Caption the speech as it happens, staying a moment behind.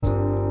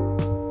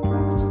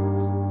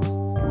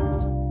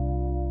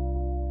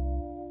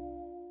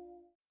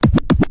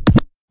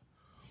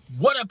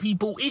What up,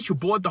 people? It's your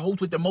boy, the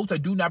host with the most. I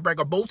do not brag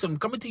or boast. I'm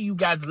coming to you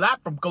guys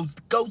live from coast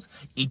to coast.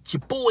 It's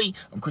your boy.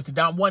 I'm Chris the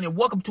Don One, and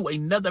welcome to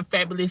another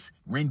fabulous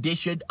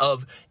rendition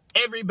of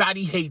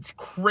Everybody Hates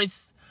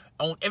Chris.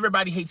 On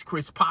Everybody Hates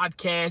Chris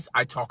podcast,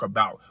 I talk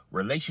about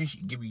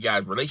relationship, give you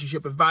guys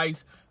relationship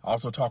advice. I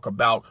also talk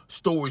about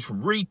stories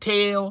from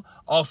retail,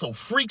 also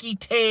freaky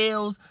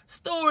tales,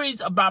 stories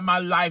about my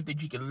life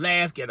that you can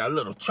laugh, get a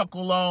little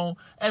chuckle on,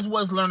 as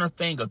well as learn a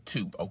thing or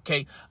two,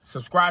 okay?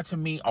 Subscribe to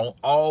me on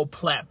all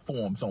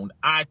platforms, on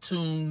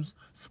iTunes,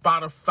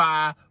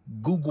 Spotify,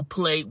 Google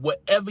Play,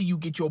 wherever you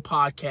get your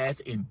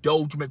podcast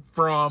indulgement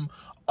from.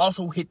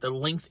 Also, hit the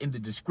links in the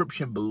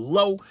description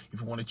below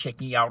if you want to check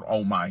me out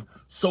on my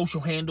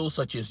social handles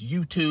such as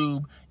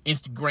YouTube,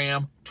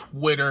 Instagram,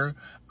 Twitter.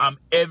 I'm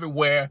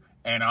everywhere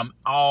and I'm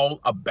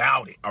all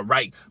about it. All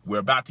right. We're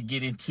about to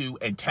get into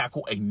and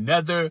tackle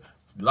another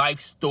life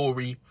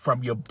story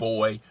from your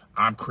boy.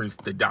 I'm Chris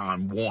the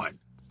Don One.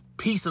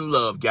 Peace and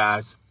love,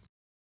 guys.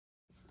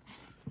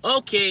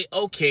 Okay.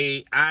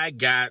 I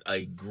got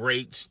a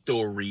great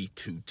story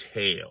to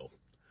tell.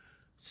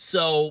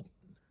 So,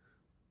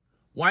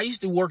 when I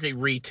used to work at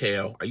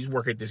retail, I used to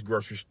work at this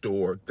grocery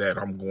store that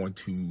I'm going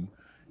to,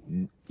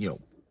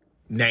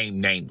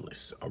 name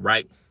nameless, all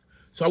right?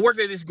 So I worked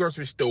at this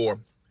grocery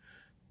store,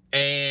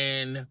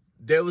 and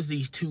there was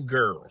these two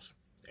girls,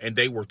 and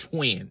they were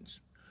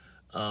twins.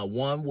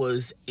 One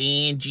was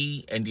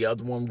Angie, and the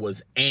other one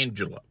was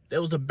Angela. They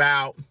was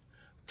about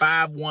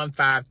 5'1",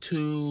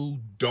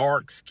 5'2",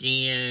 dark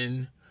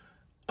skin.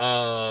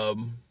 They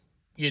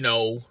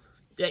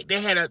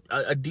had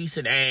a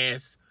decent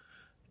ass.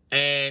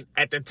 And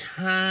at the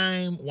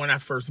time when I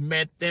first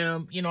met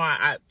them,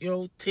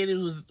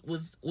 titties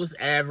was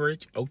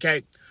average,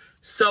 okay?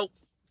 So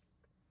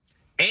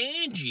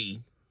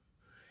Angie,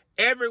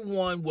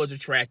 everyone was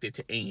attracted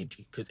to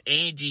Angie because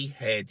Angie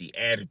had the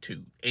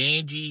attitude.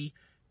 Angie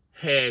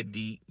had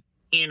the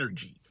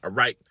energy, all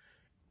right?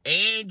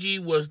 Angie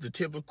was the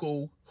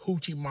typical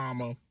hoochie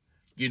mama,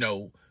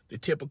 the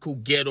typical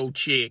ghetto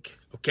chick,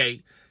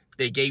 okay?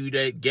 They gave you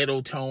that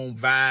ghetto tone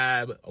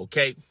vibe,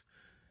 okay?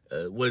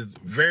 Was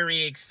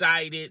very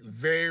excited,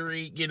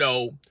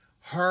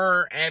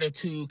 her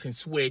attitude can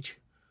switch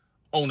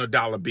on a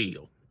dollar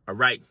bill, all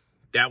right?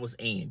 That was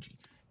Angie.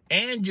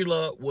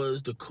 Angela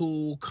was the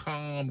cool,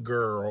 calm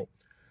girl,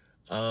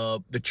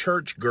 the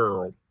church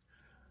girl.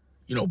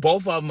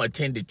 Both of them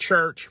attended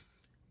church,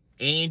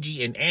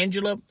 Angie and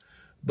Angela,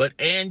 but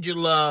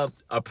Angela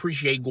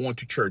appreciated going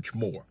to church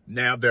more.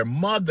 Now, their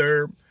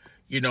mother,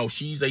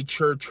 she's a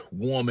church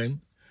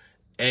woman.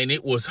 And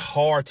it was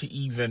hard to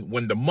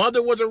when the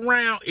mother was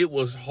around, it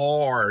was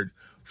hard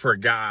for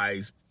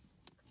guys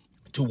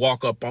to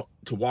walk up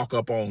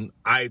on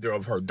either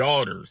of her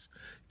daughters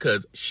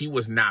because she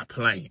was not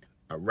playing.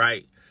 All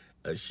right.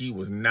 She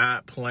was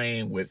not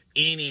playing with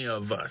any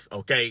of us.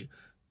 OK,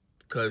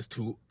 because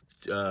to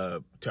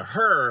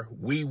her,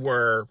 we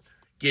were,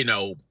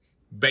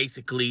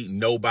 basically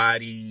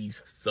nobody's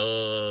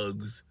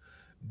thugs,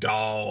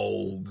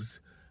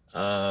 dogs,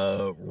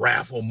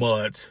 raffle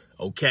mutts.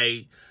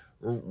 OK.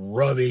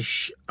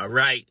 Rubbish, all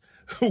right?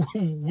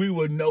 We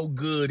were no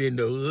good in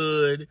the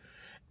hood.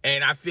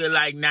 And I feel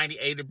like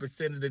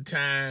 98% of the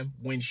time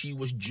when she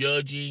was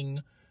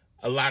judging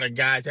a lot of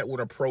guys that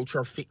would approach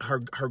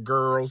her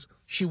girls,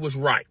 she was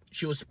right.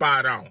 She was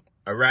spot on,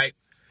 all right?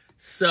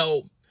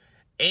 So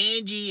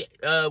Angie,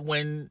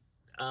 when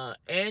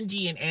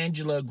Angie and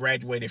Angela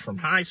graduated from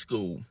high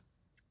school,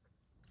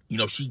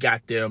 she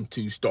got them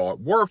to start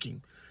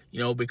working,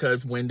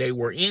 because when they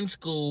were in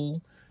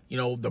school,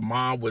 the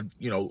mom would,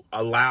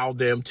 allow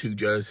them to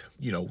just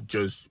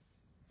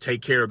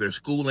take care of their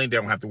schooling. They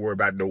don't have to worry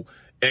about no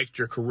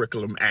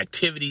extracurriculum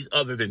activities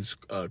other than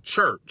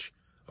church.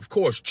 Of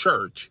course,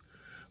 church.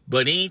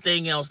 But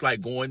anything else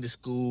like going to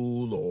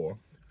school or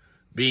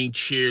being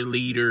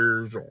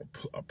cheerleaders or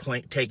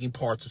taking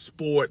parts of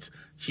sports,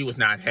 she was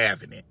not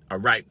having it. All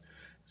right.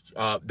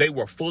 They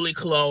were fully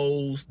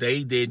clothed.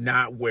 They did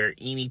not wear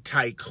any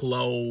tight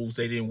clothes.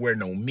 They didn't wear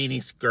no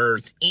mini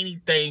skirts,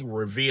 anything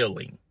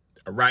revealing.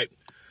 All right.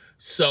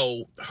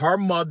 So her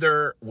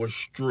mother was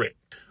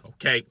strict.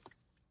 Okay.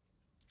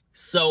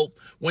 So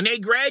when they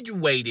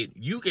graduated,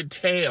 you could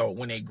tell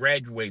when they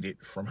graduated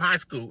from high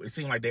school, it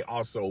seemed like they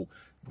also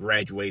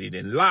graduated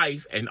in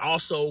life and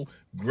also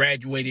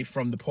graduated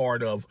from the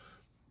part of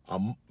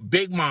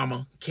Big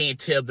Mama can't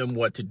tell them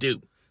what to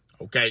do.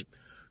 Okay.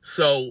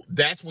 So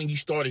that's when you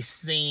started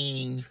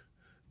seeing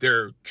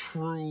their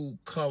true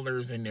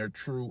colors and their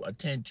true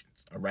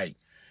intentions. All right.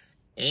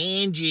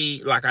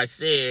 Angie, like I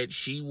said,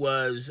 she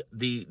was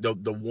the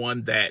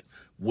one that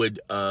would,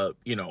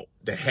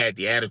 that had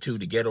the attitude,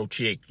 the ghetto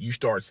chick. She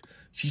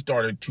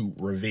started to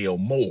reveal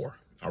more.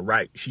 All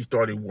right. She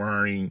started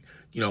wearing,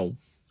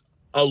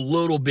 a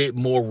little bit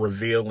more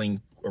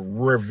revealing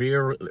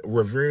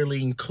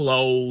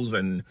clothes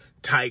and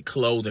tight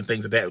clothes and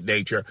things of that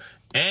nature.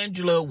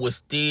 Angela was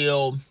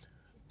still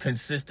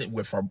consistent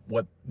with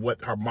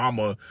what her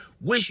mama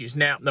wishes.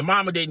 Now, the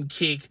mama didn't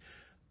kick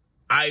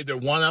either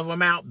one of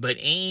them out, but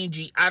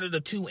Angie, out of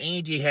the two,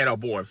 Angie had a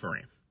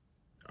boyfriend.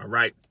 All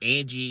right.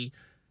 Angie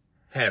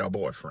had a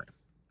boyfriend.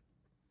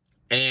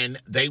 And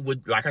they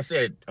would, like I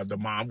said, the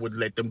mom would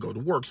let them go to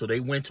work. So they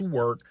went to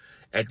work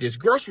at this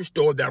grocery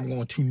store that I'm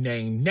going to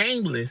name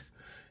nameless.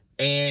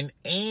 And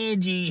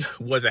Angie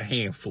was a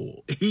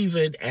handful.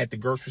 Even at the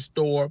grocery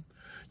store,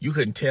 you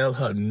couldn't tell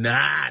her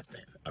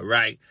nothing. All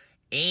right.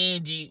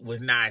 Angie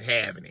was not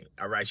having it.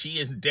 All right. She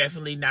is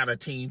definitely not a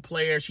team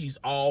player. She's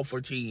all for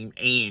Team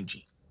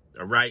Angie.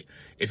 All right.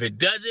 If it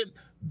doesn't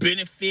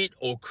benefit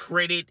or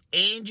credit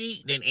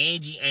Angie, then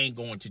Angie ain't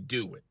going to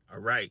do it. All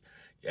right.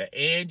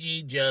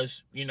 Angie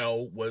just,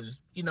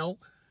 was,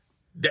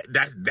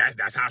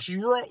 that's how she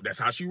rolled. That's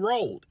how she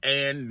rolled.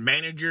 And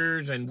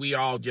managers and we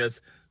all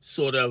just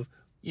sort of,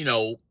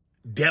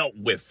 dealt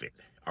with it.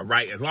 All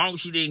right. As long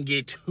as she didn't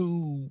get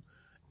too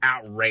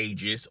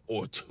outrageous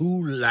or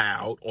too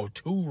loud or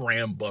too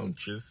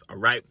rambunctious. All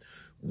right.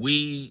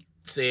 We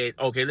said,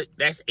 okay,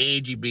 that's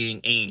Angie being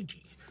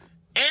Angie.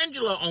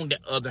 Angela, on the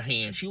other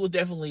hand, she was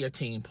definitely a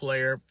team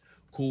player,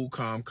 cool,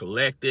 calm,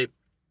 collected.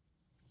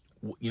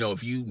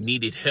 If you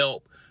needed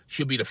help,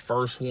 she'll be the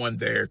first one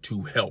there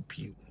to help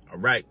you. All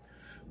right.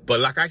 But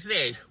like I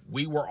said,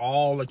 we were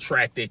all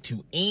attracted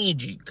to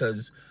Angie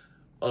because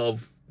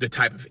of the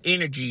type of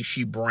energy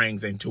she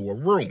brings into a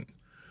room.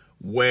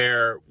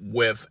 Where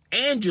with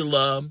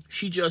Angela,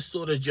 she just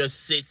sort of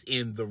just sits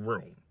in the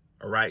room.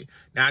 All right.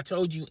 Now, I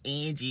told you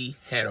Angie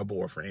had a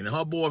boyfriend and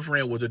her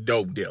boyfriend was a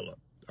dope dealer.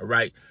 All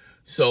right.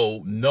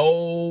 So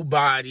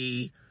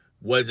nobody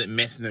wasn't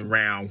messing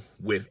around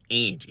with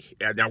Angie.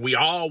 Now we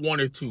all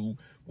wanted to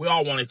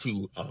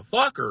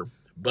fuck her,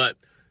 but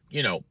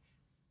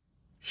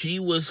she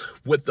was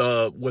with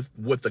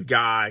the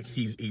guy.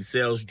 He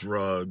sells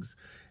drugs,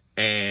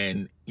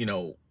 and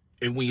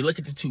and when you look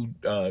at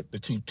the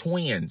two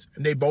twins,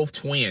 and they both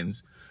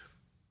twins,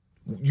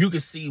 you can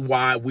see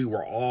why we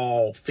were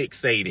all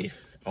fixated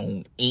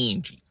on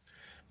Angie.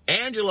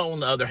 Angela, on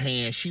the other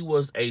hand, she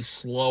was a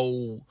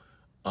slow,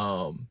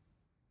 not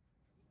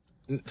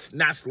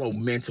slow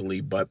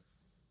mentally, but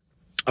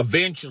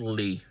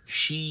eventually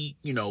she,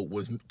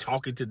 was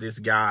talking to this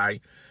guy.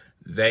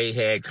 They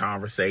had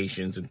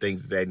conversations and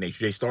things of that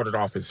nature. They started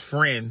off as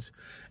friends,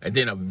 and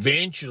then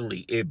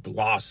eventually it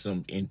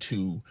blossomed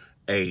into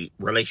a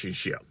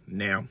relationship.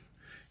 Now,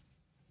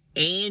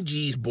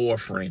 Angie's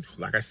boyfriend,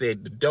 like I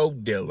said, the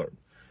dope dealer,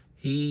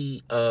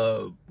 he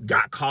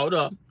got caught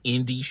up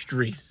in these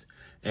streets,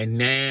 and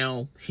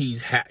now he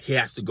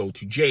has to go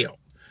to jail.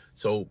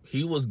 So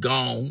he was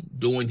gone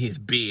doing his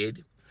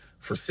bid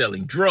for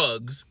selling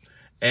drugs,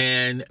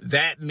 and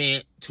that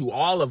meant to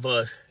all of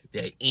us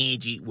that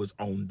Angie was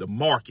on the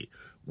market.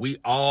 We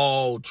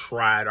all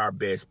tried our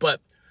best,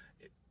 but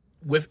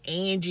with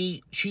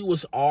Angie, she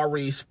was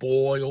already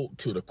spoiled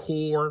to the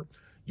core.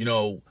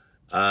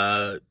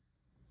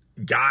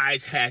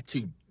 Guys had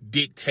to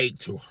dictate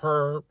to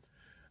her.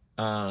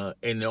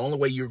 And the only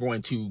way you're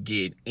going to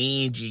get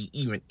Angie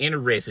even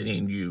interested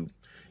in you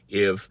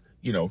if,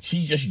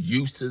 she's just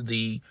used to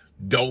the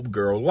dope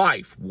girl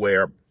life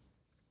where,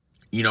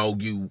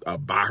 you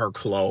buy her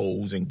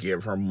clothes and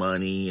give her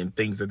money and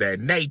things of that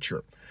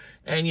nature.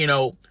 And,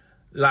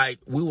 like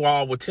we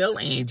all would tell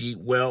Angie,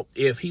 well,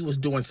 if he was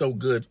doing so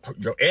good,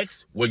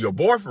 your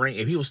boyfriend,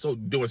 if he was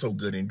doing so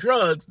good in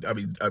drugs,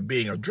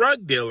 being a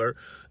drug dealer,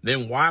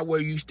 then why were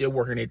you still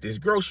working at this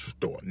grocery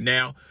store?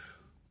 Now,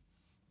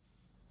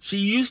 she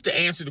used to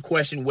answer the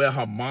question, well,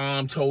 her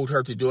mom told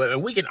her to do it.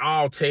 And we can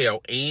all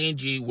tell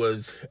Angie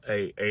was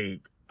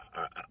a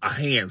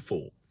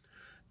handful.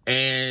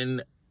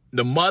 And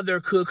the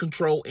mother could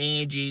control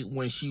Angie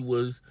when she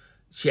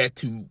had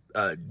to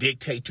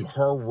dictate to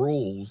her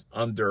rules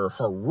under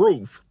her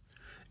roof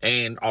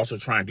and also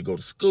trying to go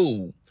to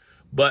school.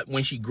 But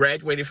when she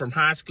graduated from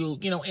high school,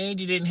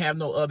 Angie didn't have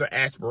no other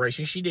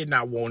aspirations. She did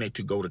not want it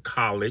to go to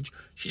college.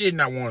 She did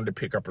not want to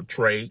pick up a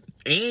trade.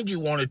 Angie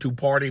wanted to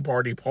party,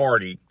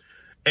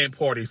 and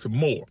party some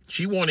more.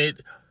 She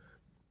wanted,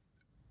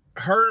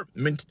 her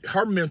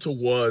mental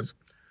was,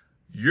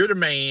 you're the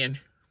man,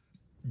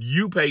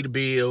 you pay the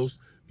bills,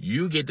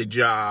 you get the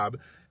job,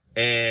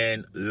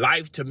 and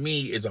life to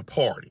me is a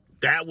party.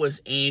 That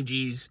was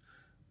Angie's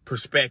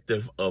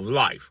perspective of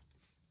life.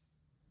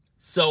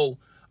 So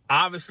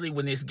obviously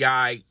when this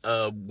guy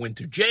went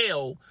to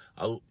jail,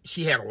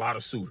 she had a lot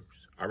of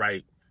suitors. All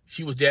right.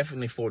 She was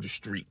definitely for the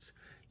streets.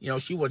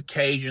 She would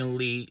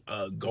occasionally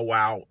go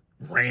out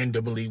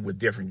randomly with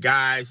different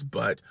guys,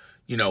 but,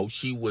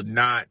 she would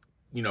not,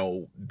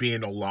 be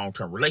in a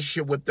long-term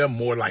relationship with them,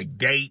 more like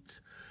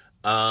dates.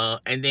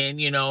 And then,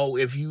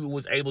 if you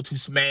was able to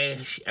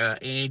smash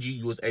Angie,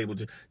 you was able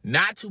to.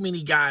 Not too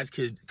many guys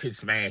could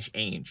smash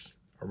Angie,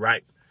 all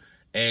right?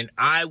 And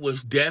I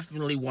was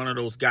definitely one of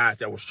those guys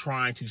that was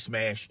trying to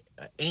smash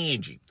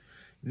Angie.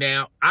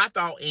 Now, I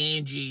thought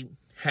Angie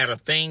had a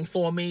thing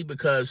for me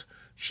because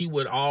she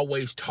would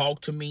always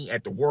talk to me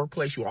at the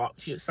workplace.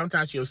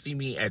 Sometimes she'll see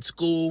me at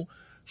school.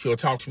 She'll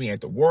talk to me at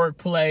the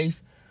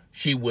workplace.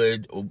 She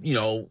would,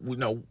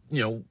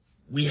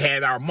 we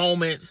had our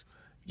moments.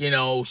 You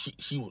know,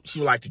 she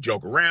like to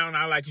joke around.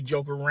 I like to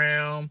joke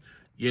around.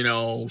 You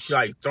know, she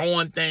like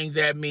throwing things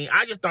at me.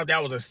 I just thought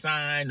that was a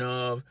sign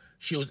of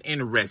she was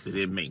interested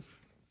in me.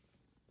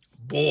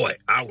 Boy,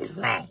 I was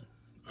wrong.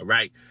 All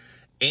right.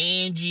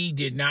 Angie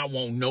did not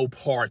want no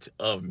parts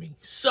of me.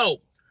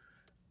 So,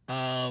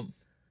 I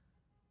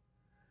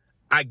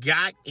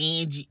got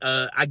Angie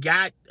a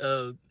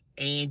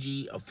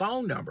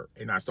phone number,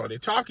 and I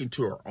started talking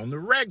to her on the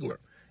regular.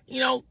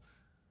 You know,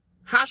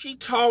 how she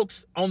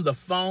talks on the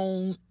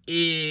phone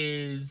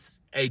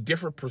is a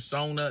different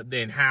persona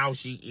than how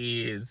she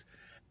is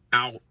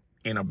out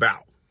and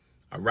about.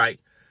 All right.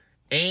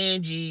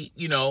 Angie,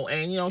 you know,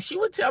 and she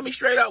would tell me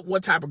straight up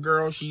what type of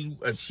girl she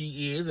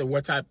is and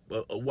what type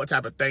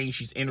of thing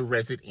she's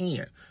interested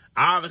in.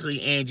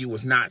 Obviously, Angie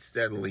was not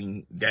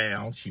settling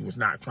down. She was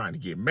not trying to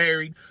get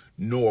married,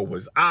 nor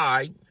was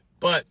I.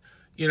 But,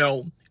 you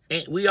know,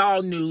 we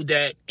all knew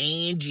that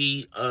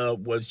Angie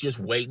was just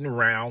waiting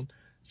around.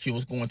 She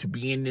was going to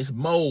be in this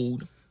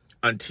mode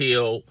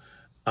until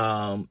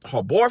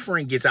her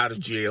boyfriend gets out of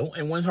jail.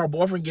 And once her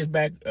boyfriend gets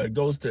back,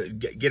 goes to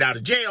get out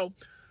of jail,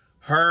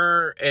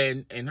 her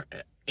and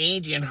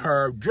Angie and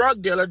her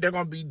drug dealer, they're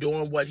going to be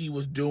doing what he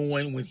was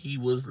doing when he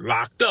was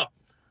locked up.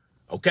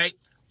 Okay?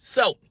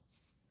 So,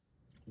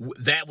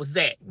 that was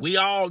that. We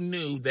all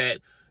knew that,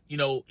 you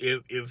know,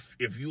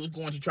 if you was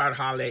going to try to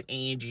holler at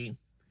Angie,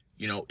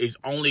 you know, it's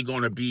only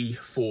going to be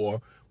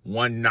for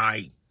one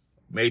night,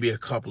 maybe a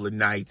couple of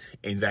nights,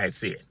 and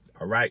that's it.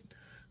 All right?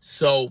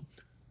 So,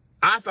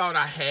 I thought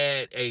I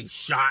had a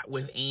shot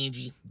with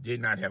Angie. Did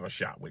not have a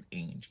shot with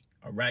Angie.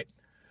 All right?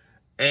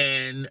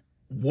 And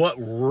what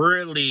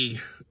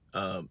really,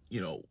 what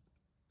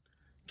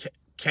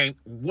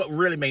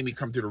really made me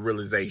come to the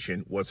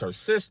realization was her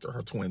sister,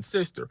 her twin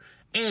sister,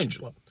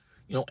 Angela.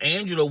 You know,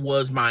 Angela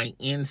was my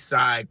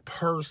inside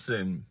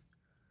person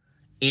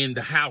in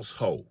the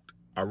household,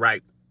 all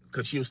right?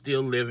 Because she was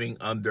still living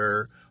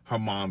under her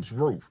mom's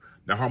roof.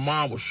 Now, her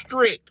mom was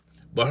strict,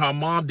 but her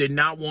mom did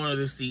not want her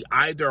to see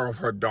either of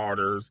her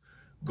daughters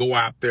go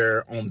out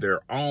there on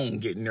their own,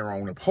 getting their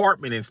own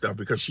apartment and stuff,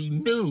 because she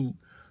knew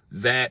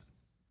that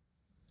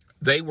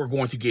they were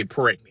going to get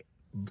pregnant.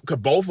 Because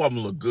both of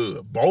them look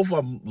good. Both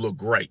of them look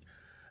great.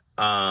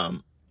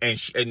 And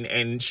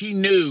she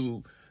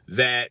knew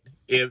that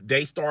if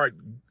they start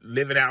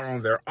living out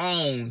on their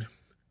own,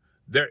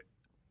 the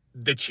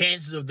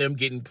chances of them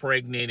getting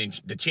pregnant and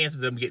the chances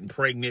of them getting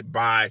pregnant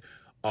by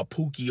a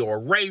Pookie or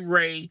a Ray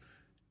Ray,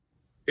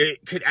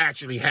 it could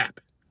actually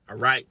happen. All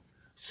right.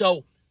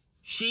 So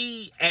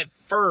she, at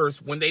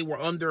first, when they were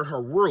under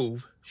her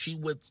roof, she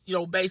would,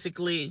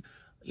 basically,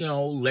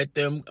 let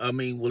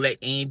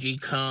Angie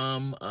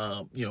come.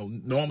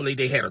 Normally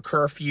they had a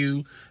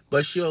curfew,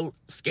 but she'll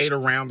skate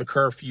around the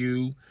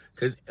curfew.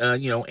 Cause,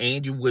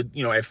 Angie would,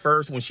 at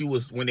first when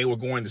they were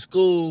going to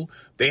school,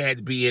 they had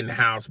to be in the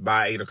house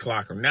by 8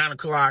 o'clock or 9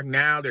 o'clock.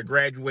 Now they're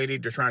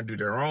graduated. They're trying to do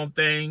their own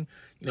thing.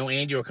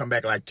 Angie will come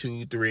back like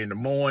 2, 3 in the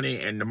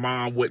morning, and the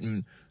mom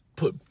wouldn't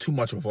put too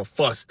much of a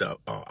fuss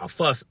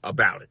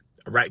about it.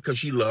 All right. Cause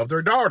she loved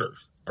her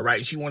daughters. All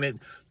right. She wanted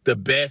the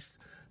best,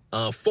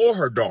 for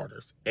her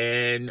daughters,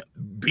 and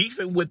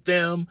beefing with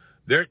them,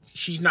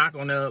 she's not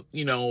going to,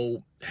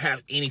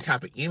 have any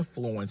type of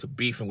influence of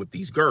beefing with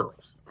these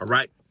girls. All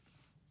right.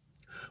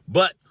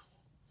 But,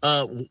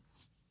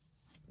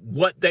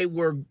 what they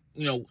were,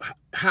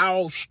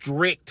 how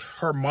strict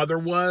her mother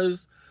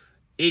was,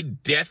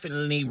 it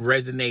definitely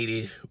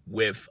resonated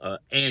with,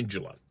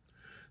 Angela.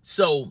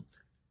 So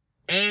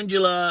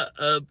Angela,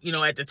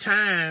 at the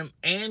time,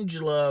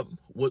 Angela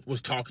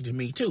was talking to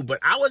me too, but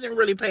I wasn't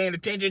really paying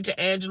attention to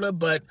Angela,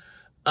 but,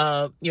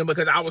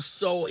 because I was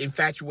so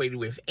infatuated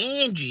with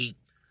Angie,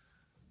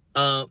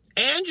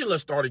 Angela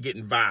started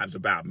getting vibes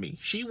about me.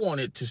 She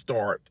wanted to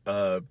start,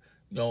 I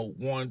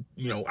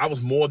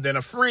was more than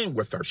a friend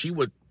with her. She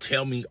would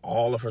tell me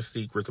all of her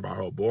secrets about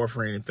her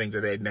boyfriend and things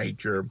of that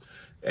nature.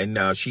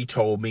 And, she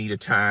told me the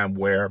time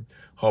where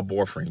her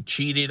boyfriend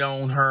cheated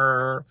on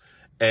her,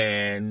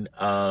 and,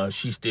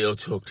 she still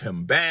took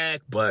him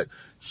back, but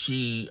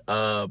she,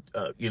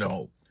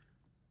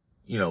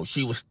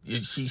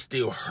 she's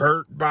still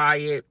hurt by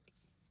it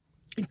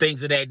and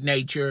things of that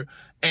nature.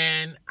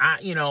 And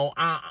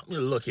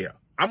look here,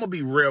 I'm going to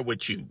be real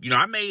with you.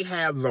 I may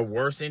have the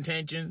worst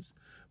intentions,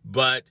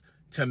 but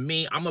to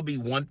me, I'm going to be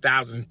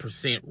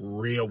 1000%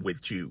 real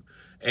with you.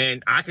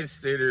 And I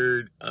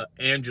considered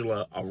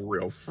Angela a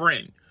real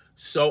friend.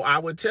 So I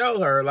would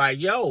tell her like,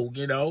 yo,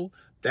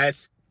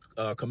 that's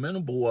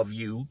commendable of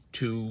you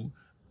to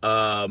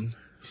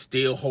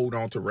still hold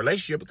on to a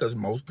relationship, because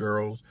most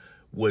girls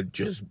would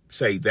just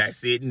say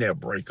that's it and they'll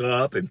break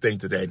up and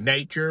things of that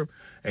nature.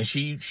 And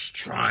she's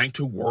trying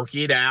to work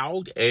it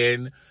out.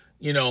 And,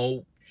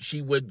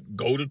 she would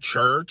go to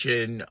church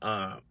and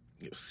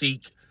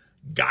seek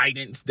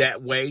guidance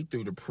that way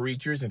through the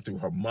preachers and through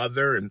her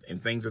mother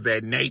and things of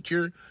that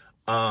nature.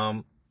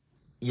 Where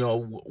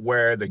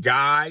the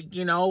guy,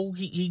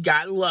 he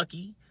got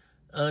lucky.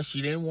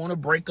 She didn't want to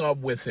break up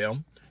with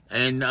him.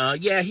 And,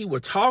 he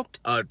would talk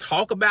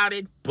about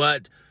it,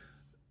 but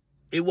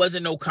it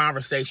wasn't no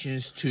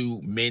conversations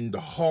to mend the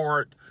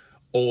heart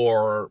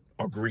or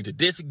agree to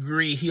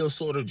disagree. He was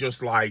sort of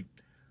just like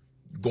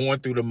going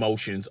through the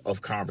motions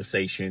of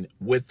conversation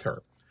with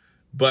her.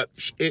 But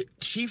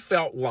she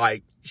felt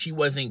like she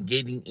wasn't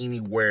getting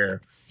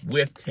anywhere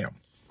with him,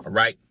 all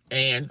right?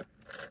 And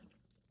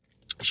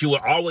she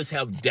would always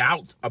have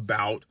doubts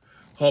about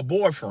her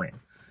boyfriend.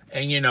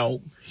 And, you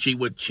know, she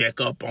would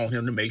check up on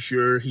him to make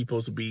sure he's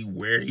supposed to be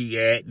where he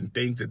at and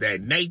things of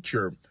that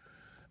nature.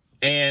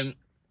 And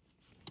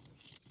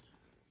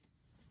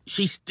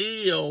she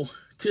still,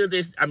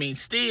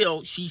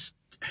 she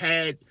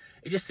had,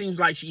 it just seems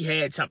like she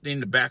had something in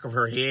the back of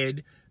her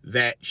head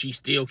that she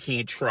still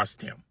can't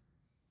trust him.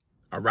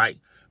 All right.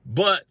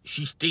 But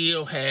she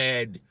still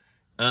had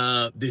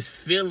this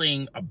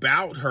feeling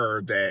about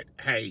her that,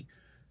 hey,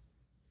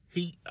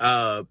 he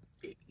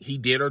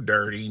did her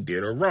dirty and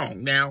did her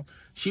wrong. Now,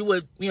 she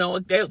would, you know,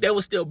 they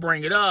would still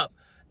bring it up.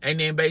 And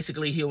then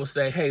basically he would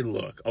say, hey,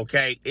 look,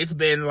 okay, it's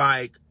been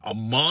like a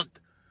month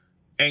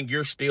and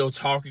you're still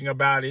talking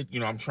about it. You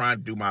know, I'm trying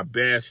to do my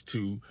best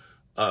to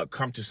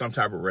come to some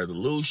type of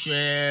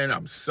resolution.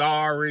 I'm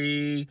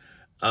sorry.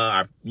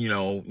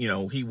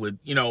 He would,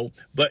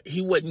 but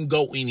he wouldn't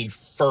go any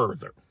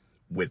further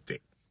with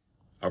it.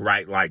 All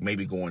right. Like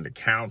maybe going to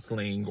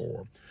counseling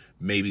or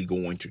maybe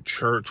going to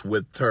church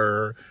with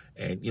her.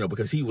 And,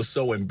 because he was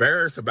so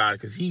embarrassed about it,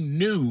 because he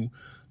knew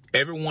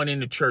everyone in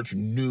the church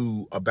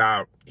knew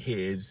about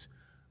his,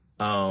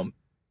 him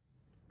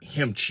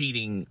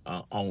cheating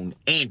on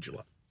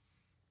Angela.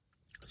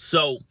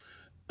 So,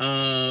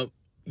 basically,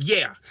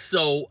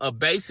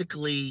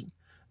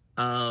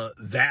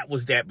 that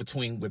was that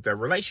with their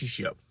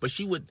relationship. But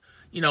she would,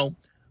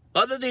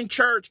 other than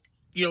church,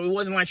 it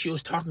wasn't like she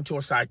was talking to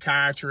a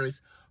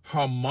psychiatrist.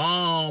 Her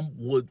mom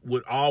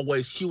would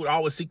always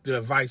seek the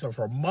advice of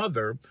her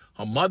mother.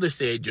 Her mother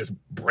said, just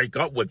break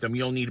up with them.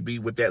 You don't need to be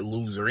with that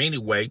loser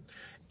anyway.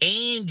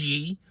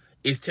 Angie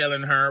is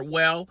telling her,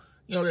 well,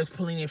 there's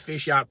plenty of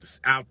fish out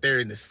there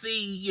in the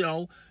sea.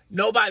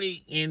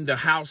 Nobody in the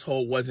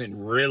household wasn't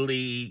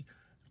really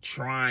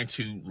trying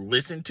to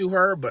listen to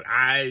her, but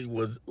I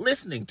was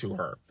listening to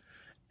her.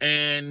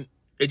 And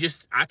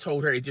I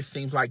told her, it just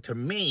seems like to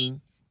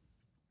me,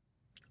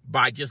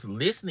 by just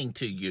listening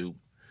to you,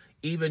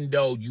 even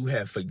though you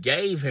have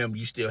forgave him,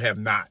 you still have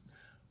not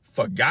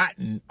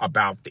forgotten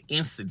about the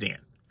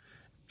incident.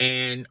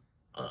 And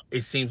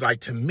it seems like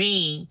to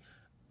me,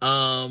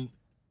 all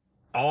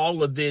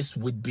of this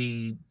would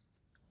be,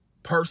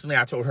 personally,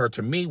 I told her,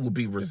 to me, would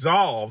be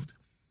resolved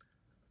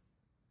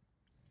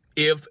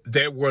if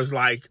there was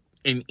like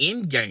an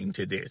end game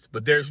to this.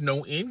 But there's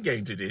no end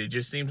game to this. It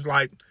just seems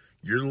like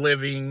you're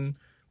living,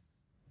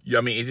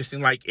 it just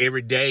seems like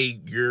every day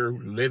you're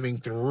living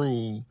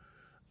through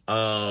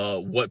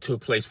what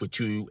took place with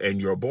you and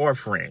your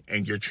boyfriend,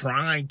 and you're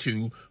trying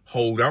to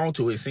hold on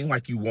to it. It seems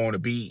like you want to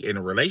be in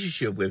a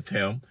relationship with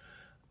him.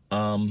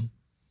 And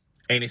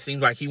it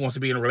seems like he wants to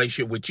be in a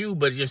relationship with you,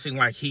 but it just seems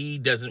like he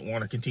doesn't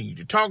want to continue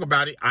to talk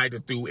about it, either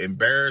through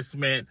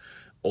embarrassment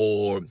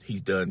or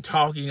he's done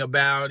talking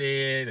about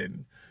it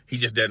and he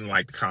just doesn't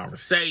like the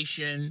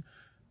conversation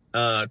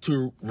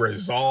to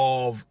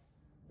resolve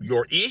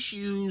your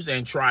issues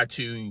and try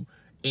to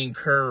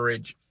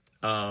encourage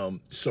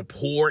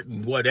support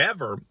and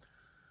whatever.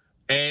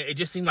 And it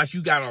just seemed like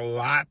you got a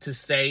lot to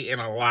say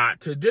and a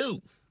lot to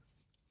do.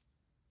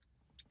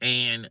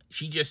 And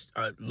she just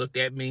looked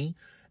at me,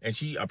 and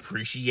she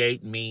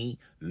appreciated me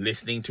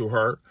listening to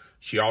her.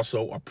 She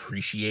also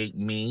appreciated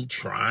me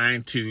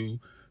trying to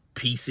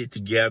piece it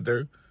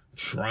together,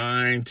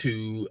 trying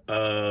to,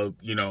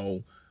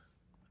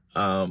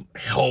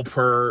 help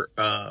her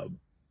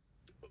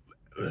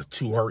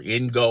to her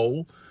end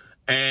goal.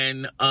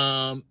 And,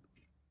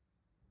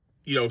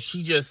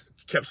 she just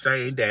kept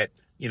saying that,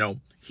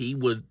 he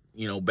was,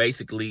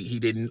 basically he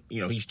didn't,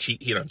 he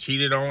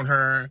cheated on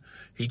her.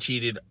 He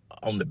cheated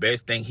on the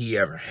best thing he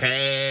ever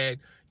had.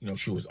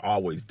 She was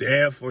always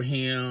there for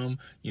him.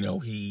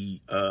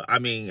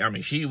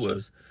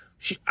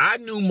 I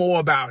knew more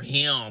about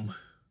him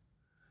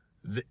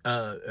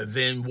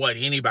than what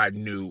anybody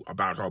knew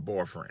about her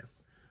boyfriend.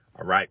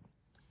 All right.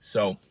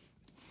 So,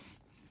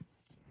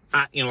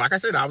 like I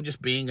said, I was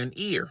just being an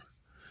ear.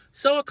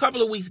 So a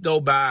couple of weeks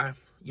go by,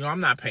 I'm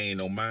not paying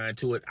no mind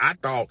to it. I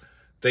thought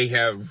they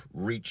have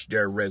reached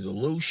their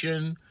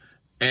resolution,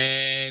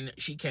 and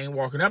she came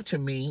walking up to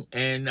me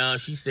and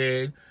she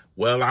said,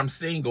 well, I'm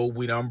single.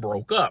 We done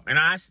broke up. And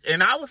I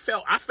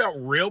felt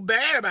real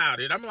bad about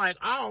it. I'm like,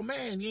 oh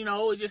man,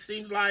 it just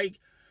seems like,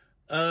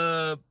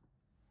 it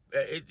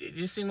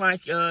just seemed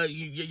like,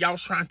 y'all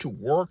was trying to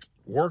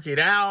work it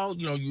out.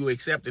 You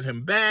accepted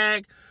him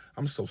back.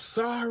 I'm so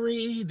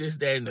sorry. This,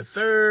 that, and the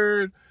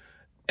third.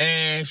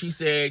 And she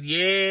said,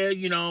 yeah,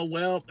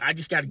 well, I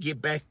just got to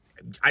get back.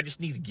 I just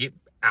need to get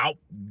out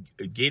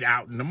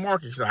in the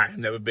market, because I have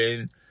never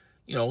been,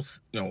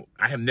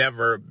 I have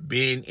never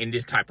been in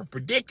this type of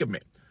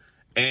predicament.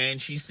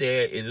 And she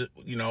said,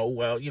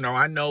 well,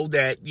 I know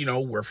that,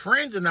 we're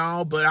friends and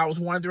all, but I was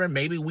wondering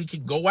maybe we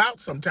could go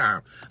out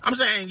sometime. I'm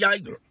saying,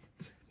 like,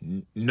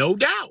 No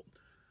doubt.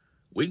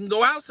 We can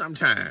go out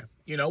sometime.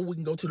 We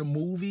can go to the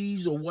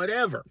movies or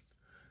whatever.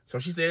 So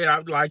she said,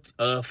 I'd like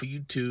for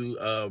you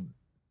to,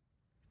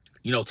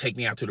 take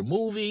me out to the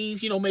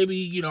movies,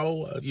 maybe,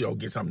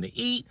 get something to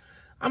eat.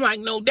 I'm like,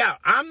 no doubt.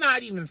 I'm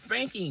not even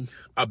thinking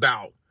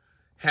about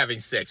having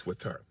sex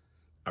with her.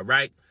 All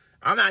right.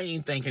 I'm not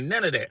even thinking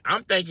none of that.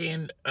 I'm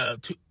thinking,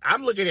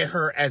 I'm looking at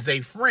her as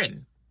a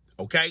friend.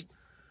 Okay.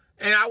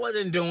 And I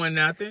wasn't doing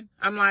nothing.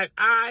 I'm like,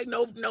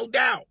 no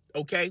doubt.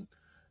 Okay.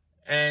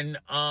 And,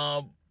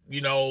 I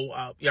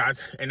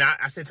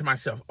said to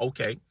myself,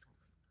 okay,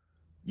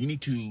 you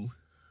need to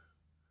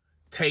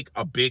take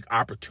a big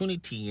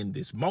opportunity in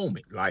this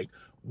moment. Like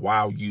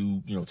while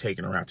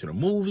taking her out to the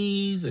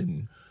movies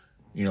and,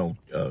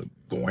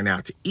 going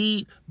out to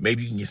eat,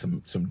 maybe you can get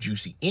some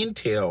juicy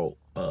intel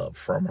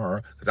from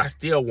her, because I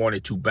still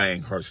wanted to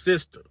bang her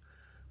sister,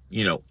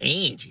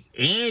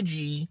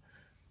 Angie.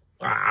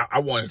 I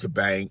wanted to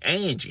bang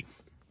Angie.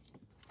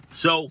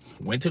 So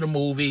went to the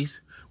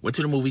movies, went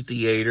to the movie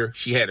theater.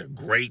 She had a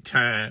great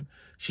time.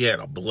 She had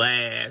a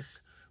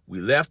blast. We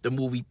left the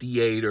movie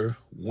theater,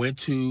 went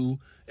to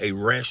a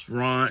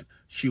restaurant.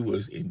 She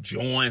was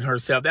enjoying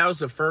herself. That was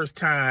the first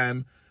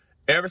time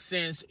ever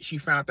since she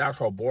found out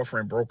her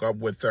boyfriend broke up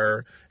with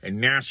her, and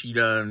now she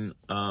done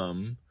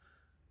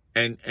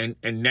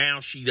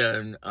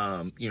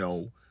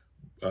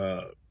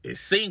is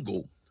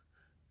single.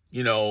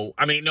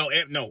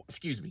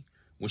 Excuse me.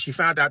 When she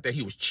found out that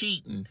he was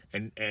cheating,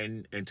 and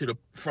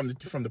from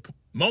the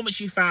moment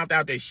she found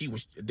out that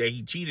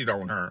he cheated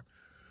on her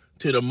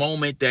to the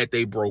moment that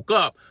they broke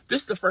up,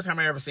 this is the first time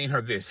I ever seen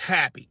her this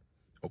happy.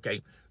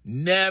 Okay,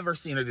 never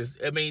seen her this.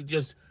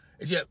 It's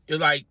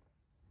like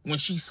when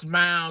she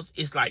smiles,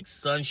 it's like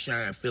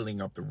sunshine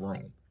filling up the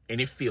room, and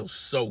it feels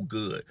so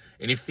good,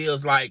 and it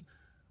feels like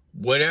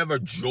whatever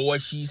joy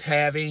she's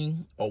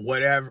having, or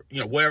whatever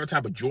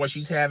type of joy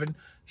she's having,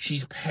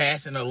 she's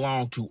passing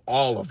along to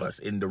all of us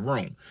in the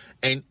room.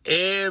 And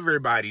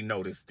everybody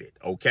noticed it,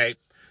 okay?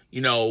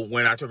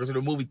 When I took her to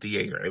the movie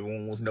theater,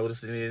 everyone was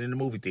noticing it in the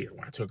movie theater.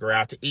 When I took her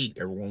out to eat,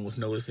 everyone was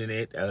noticing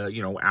it,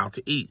 out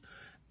to eat.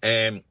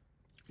 And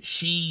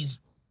she's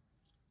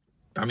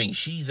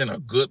in a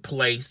good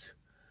place.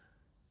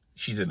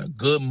 She's in a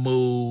good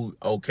mood,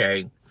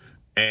 okay?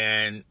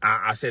 And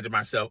I said to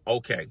myself,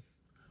 okay,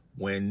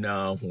 when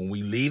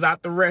we leave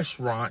out the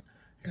restaurant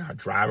and I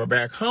drive her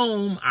back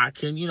home, I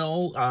can,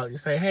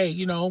 say, hey,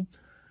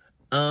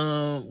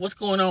 what's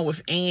going on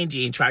with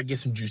Angie, and try to get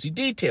some juicy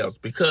details.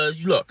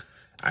 Because look,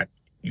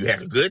 you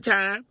had a good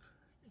time.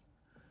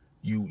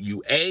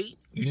 You ate.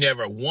 You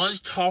never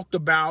once talked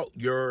about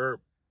your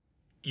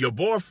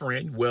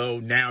boyfriend. Well,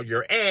 now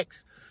your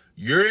ex.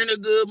 You're in a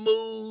good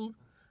mood.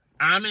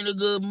 I'm in a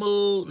good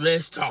mood.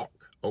 Let's talk.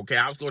 Okay,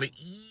 I was going to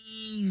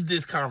ease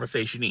this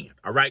conversation in.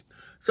 All right.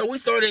 So we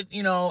started,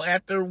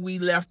 after we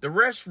left the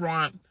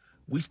restaurant,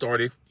 we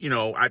started,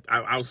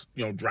 I was,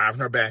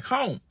 driving her back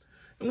home.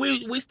 And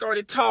we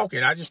started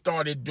talking. I just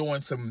started doing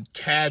some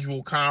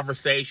casual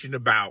conversation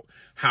about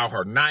how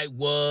her night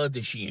was.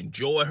 Did she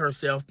enjoy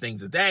herself?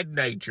 Things of that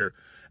nature.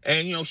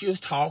 And, she was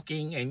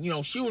talking, and,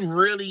 she was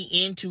really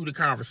into the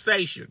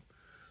conversation.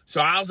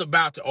 So I was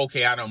about to,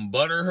 I done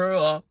butter her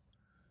up.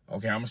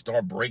 Okay, I'm going to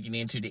start breaking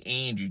into the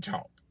Angie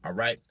talk. All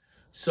right.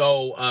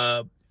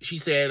 So, she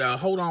said,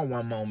 hold on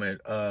one moment.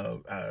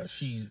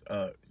 She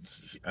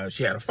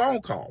had a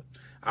phone call.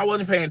 I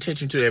wasn't paying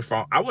attention to that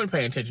phone. I wasn't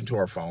paying attention to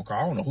her phone call.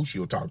 I don't know who she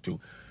would talk to.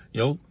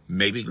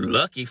 Maybe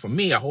lucky for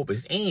me, I hope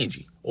it's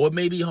Angie, or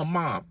maybe her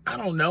mom. I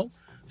don't know.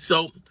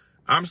 So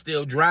I'm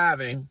still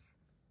driving,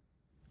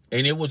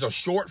 and it was a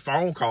short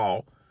phone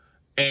call,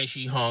 and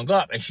she hung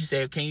up, and she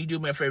said, can you do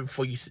me a favor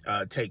before you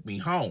take me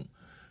home?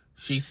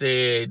 She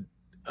said,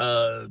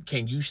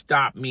 can you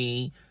stop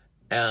me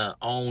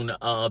on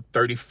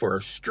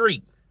 31st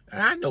Street?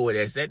 And I know where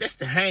that's at. That's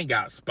the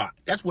hangout spot.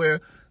 That's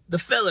where the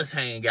fellas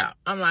hang out.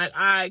 I'm like,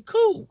 all right,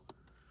 cool.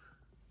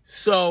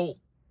 So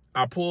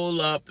I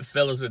pull up. The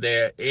fellas are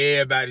there.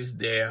 Everybody's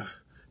there.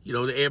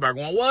 Everybody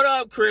going, what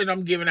up, Chris?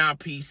 I'm giving out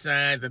peace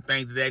signs and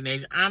things of that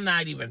nature. I'm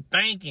not even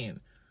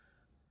thinking.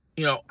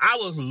 I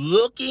was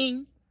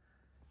looking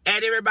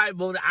at everybody,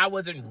 but I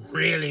wasn't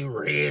really,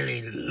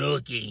 really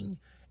looking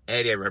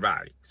at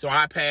everybody. So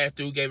I passed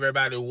through, gave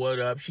everybody a what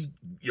up. She,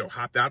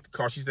 hopped out the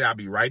car. She said, I'll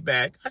be right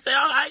back. I said,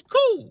 all right,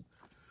 cool.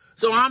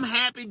 So I'm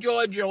happy,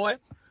 joy.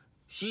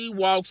 She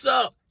walks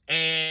up,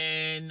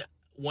 and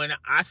when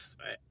I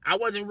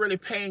wasn't really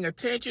paying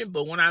attention,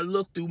 but when I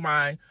looked through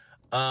my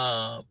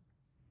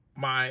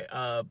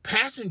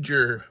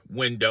passenger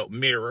window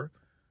mirror,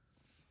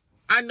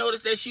 I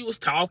noticed that she was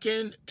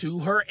talking to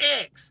her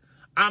ex.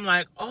 I'm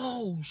like,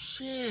 oh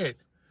shit.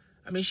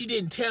 She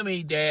didn't tell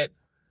me that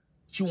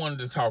she wanted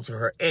to talk to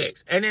her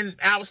ex. And then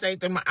I was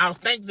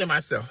thinking to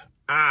myself,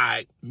 all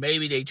right,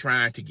 maybe they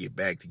trying to get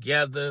back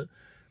together.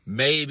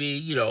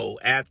 Maybe,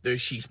 after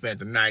she spent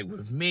the night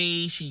with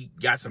me, she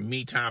got some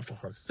me time for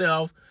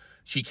herself.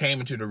 She came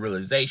into the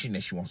realization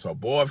that she wants her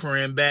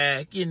boyfriend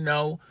back,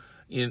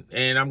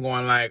 And I'm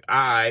going like, all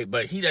right,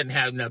 but he doesn't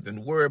have nothing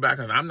to worry about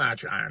because I'm not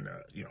trying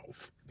to,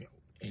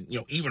 and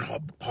even her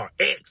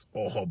ex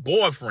or her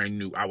boyfriend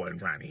knew I wasn't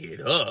trying to hit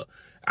her.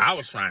 I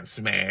was trying to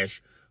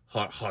smash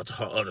her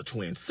other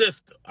twin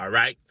sister. All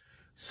right.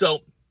 So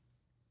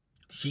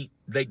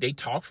they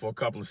talked for a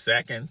couple of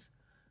seconds.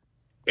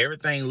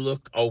 Everything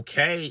looked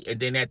okay. And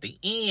then at the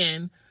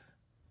end,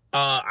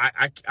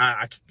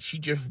 she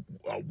just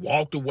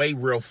walked away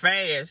real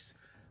fast,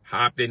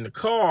 hopped in the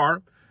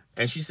car,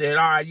 and she said,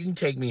 all right, you can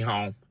take me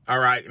home. All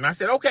right. And I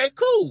said, okay,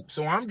 cool.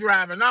 So I'm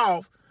driving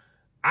off.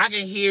 I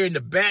can hear in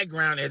the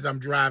background as I'm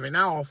driving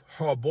off,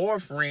 her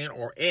boyfriend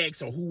or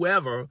ex or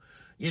whoever,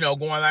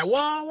 going like,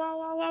 whoa, whoa,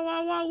 whoa, whoa,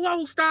 whoa, whoa,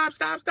 whoa, stop.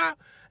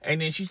 And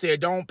then she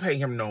said, don't pay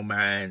him no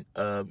mind.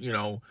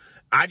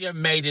 I just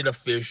made it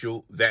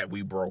official that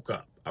we broke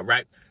up. All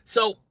right.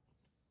 So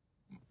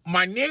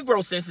my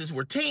Negro senses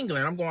were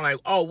tingling. I'm going like,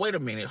 oh, wait a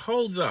minute.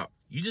 Hold up.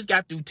 You just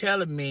got through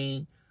telling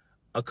me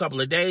a couple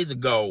of days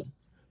ago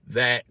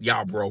that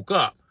y'all broke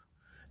up.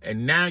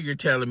 And now you're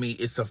telling me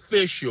it's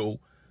official.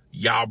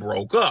 Y'all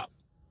broke up.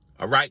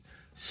 All right.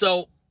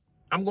 So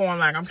I'm going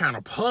like, I'm kind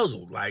of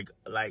puzzled.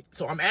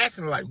 So I'm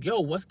asking her like, yo,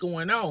 what's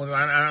going on?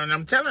 And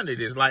I'm telling her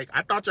this, like,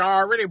 I thought y'all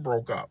already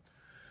broke up.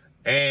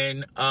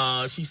 And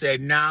she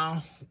said, no,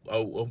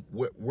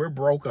 we're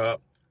broke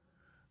up.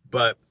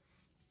 But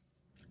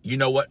you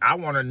know what? I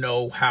want to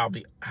know how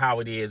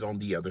it is on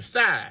the other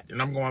side.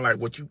 And I'm going like,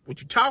 what you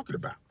talking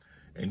about?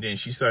 And then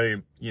she's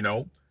saying,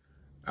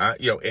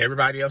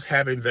 everybody else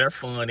having their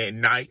fun at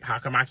night. How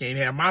come I can't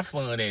have my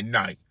fun at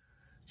night?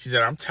 She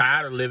said, I'm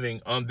tired of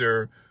living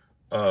under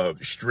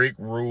strict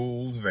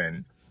rules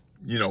and,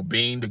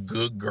 being the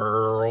good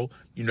girl.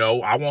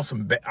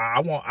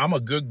 I'm a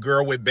good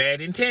girl with bad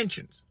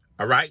intentions.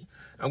 All right.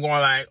 I'm going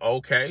like,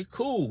 okay,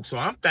 cool. So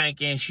I'm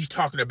thinking she's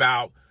talking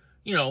about,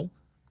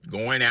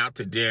 going out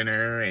to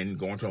dinner and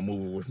going to a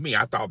movie with me.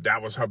 I thought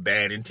that was her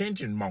bad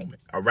intention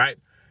moment. All right.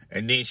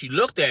 And then she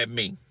looked at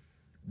me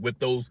with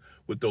those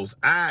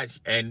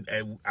eyes and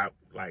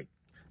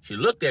she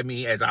looked at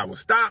me as I was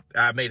stopped.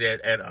 I made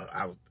it at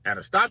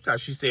a stop sign.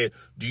 She said,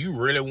 do you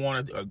really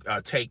want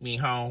to take me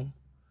home?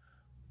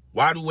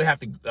 Why do we have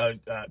to,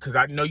 because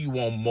I know you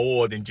want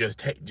more than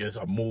just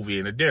a movie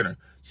and a dinner.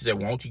 She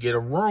said, won't you get a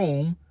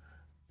room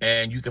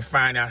and you can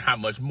find out how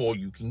much more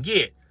you can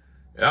get?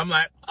 And I'm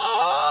like,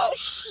 oh,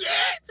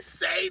 shit,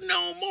 say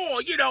no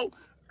more.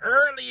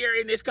 Earlier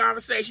in this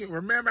conversation,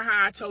 remember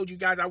how I told you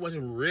guys I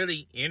wasn't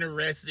really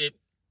interested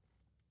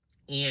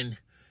in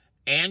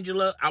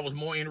Angela? I was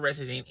more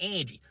interested in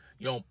Angie.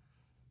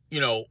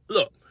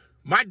 Look,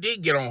 my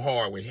dick get on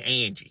hard with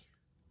Angie,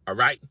 all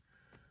right?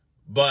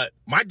 But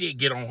my dick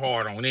get on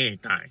hard on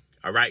anything,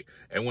 all right?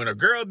 And when a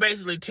girl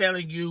basically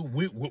telling you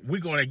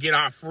we're going to get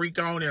our freak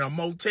on in a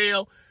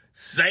motel,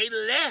 say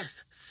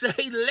less.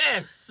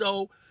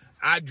 So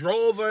I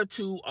drove her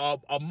to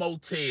a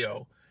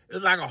motel. It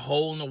was like a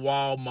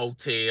hole-in-the-wall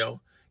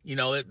motel.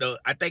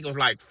 I think it was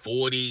like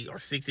 $40 or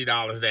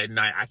 $60 that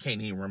night. I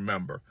can't even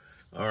remember.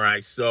 All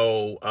right,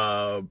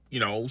 so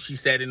she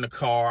sat in the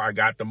car. I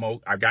got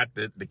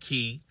the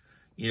key.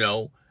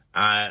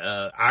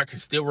 I can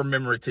still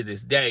remember it to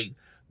this day.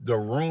 The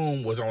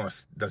room was on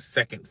the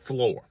second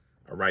floor.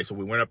 All right, so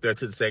we went up there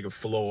to the second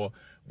floor.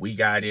 We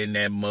got in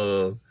that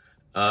mug.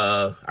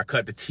 I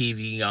cut the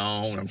TV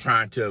on. I'm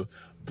trying to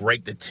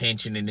break the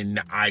tension and then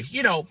the ice.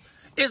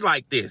 It's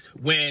like this.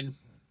 When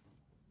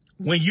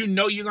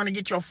you're gonna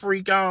get your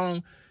freak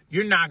on,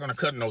 you're not going to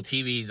cut no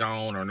TVs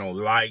on or no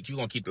lights. You're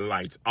going to keep the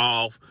lights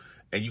off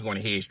and you're going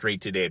to head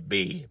straight to that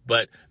bed.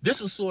 But this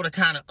was sort of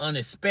kind of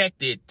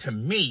unexpected to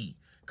me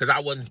because I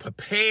wasn't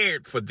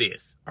prepared for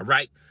this. All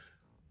right.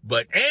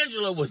 But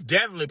Angela was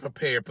definitely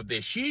prepared for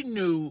this. She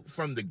knew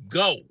from the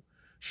go.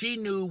 She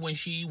knew when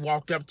she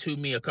walked up to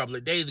me a couple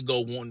of days ago,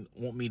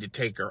 want me to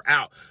take her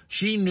out.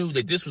 She knew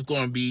that this was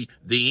going to be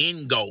the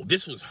end goal.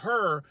 This was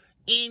her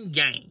end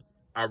game.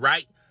 All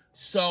right.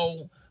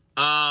 So,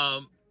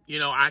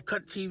 I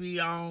cut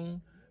TV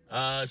on.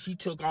 She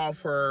took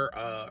off her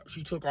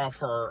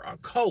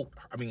coat.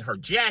 Her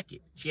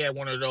jacket. She had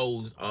one of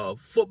those,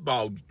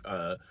 football,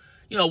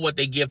 what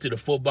they give to the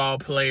football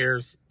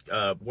players.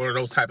 One of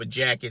those type of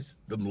jackets,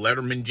 the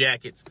Letterman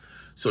jackets.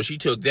 So she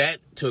took that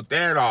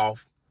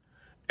off.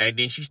 And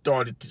then she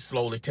started to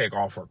slowly take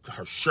off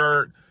her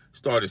shirt,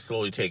 started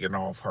slowly taking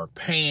off her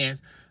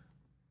pants.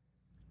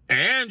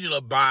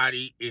 Angela's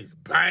body is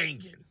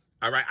banging.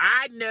 All right.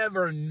 I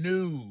never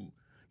knew,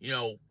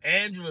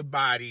 Angela's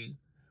body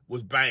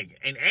was banging.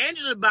 And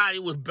Angela's body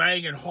was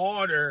banging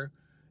harder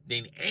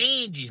than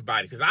Angie's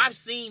body. Because I've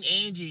seen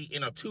Angie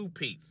in a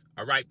two-piece.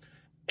 All right.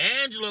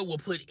 Angela will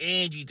put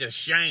Angie to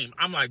shame.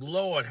 I'm like,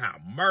 Lord,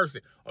 have mercy.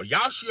 Are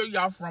y'all sure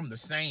y'all from the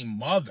same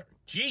mother?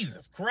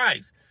 Jesus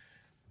Christ.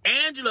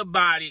 Angela's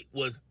body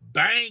was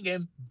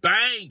banging.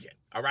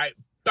 All right.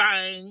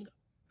 Bang,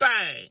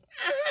 bang.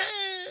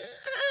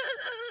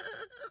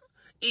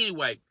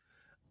 Anyway,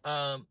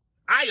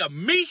 I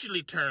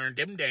immediately turned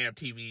them damn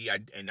TV.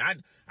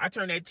 I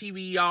turned that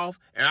TV off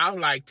and I was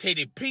like,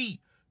 Teddy P,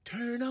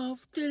 turn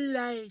off the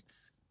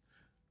lights.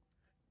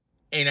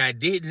 and I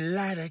didn't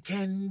light a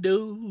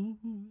candle.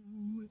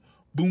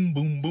 Boom,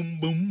 boom, boom,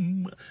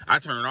 boom. I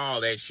turned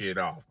all that shit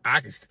off.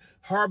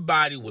 Her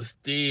body was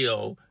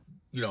still,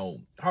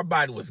 her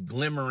body was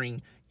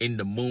glimmering in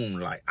the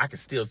moonlight. I could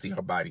still see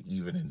her body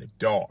even in the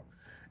dark.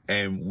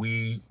 And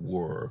we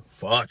were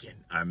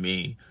fucking. I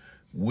mean,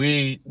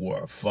 we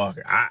were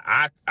fucking.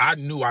 I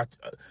knew I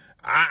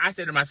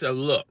said to myself,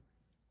 look,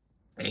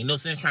 ain't no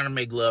sense trying to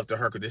make love to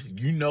her because this is,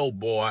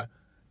 boy,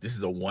 this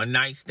is a one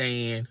night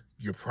stand.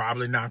 You're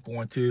probably not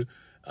going to,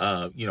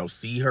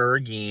 see her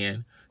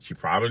again. She's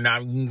probably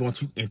not even going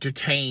to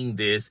entertain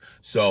this.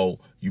 So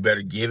you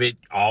better give it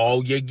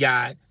all you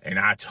got. And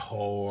I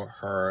tore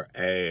her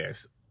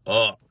ass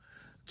up.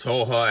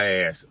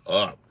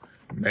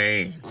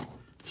 Man,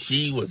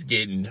 she was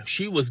getting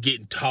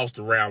tossed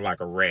around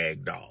like a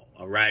rag doll.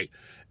 All right.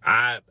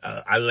 I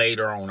laid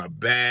her on her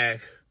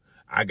back.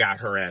 I got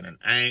her at an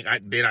angle.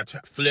 Then I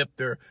flipped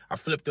her. I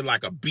flipped her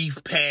like a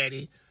beef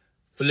patty.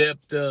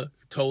 Flipped her.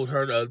 Told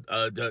her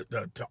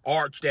to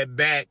arch that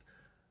back.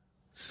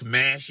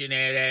 Smashing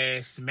that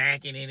ass,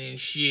 smacking it and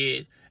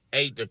shit.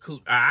 Ate the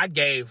coot. I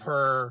gave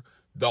her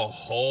the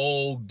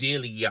whole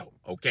dealio,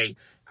 okay?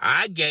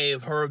 I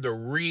gave her the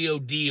real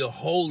deal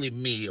holy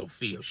meal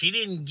feel. She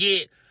didn't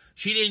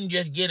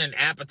just get an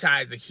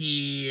appetizer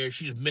here.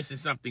 She was missing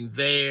something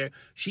there.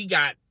 She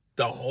got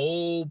the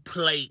whole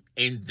plate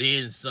and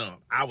then some.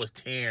 I was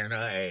tearing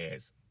her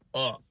ass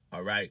up,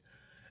 all right?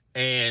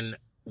 And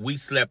we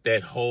slept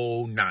that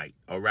whole night,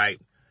 all right?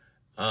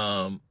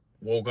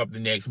 Woke up the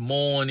next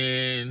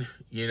morning,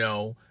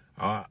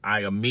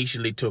 I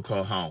immediately took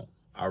her home.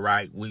 All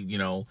right.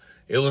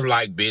 It was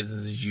like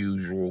business as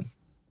usual.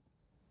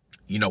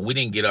 We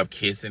didn't get up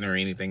kissing or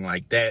anything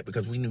like that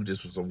because we knew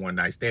this was a one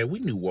night stand. We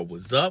knew what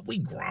was up. We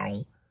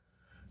grown.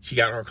 She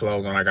got her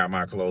clothes on. I got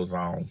my clothes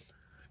on.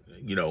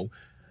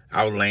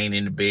 I was laying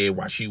in the bed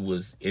while she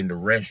was in the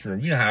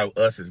restroom. You know how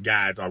us as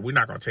guys are. We're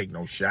not going to take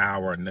no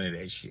shower or none of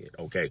that shit.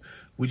 Okay.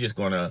 We're just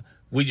going to,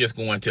 just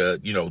put we're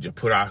going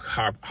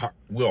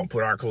to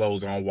put our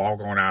clothes on,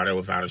 walk on out there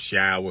without a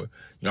shower.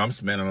 I'm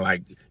smelling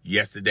like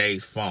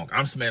yesterday's funk.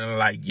 I'm smelling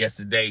like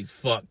yesterday's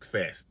fuck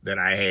fest that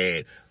I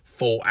had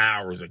 4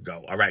 hours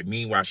ago. All right.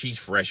 Meanwhile, she's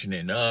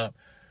freshening up.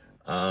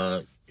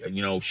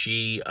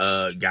 She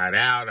got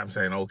out. I'm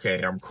saying,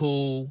 okay, I'm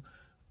cool.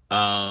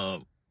 I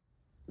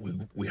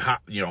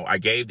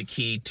gave the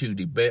key to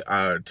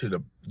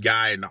the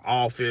guy in the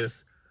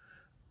office,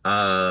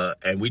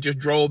 and we just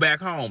drove back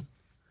home.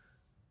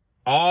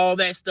 All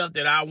that stuff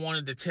that I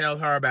wanted to tell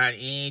her about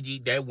Angie,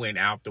 that went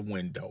out the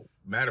window.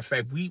 Matter of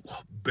fact, we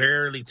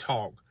barely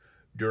talked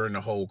during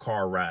the whole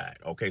car ride.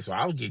 Okay, so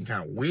I was getting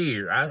kind of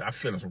weird. I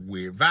feeling some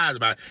weird vibes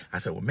about it. I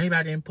said, well, maybe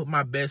I didn't put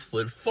my best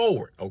foot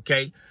forward.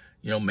 Okay,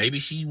 maybe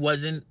she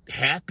wasn't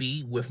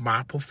happy with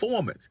my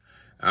performance.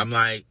 I'm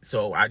like,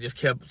 so I just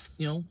kept,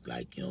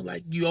 like,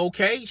 you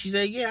okay? She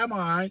said, yeah, I'm all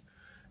right.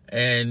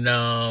 And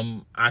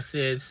I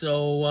said,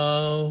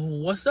 so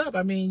what's up?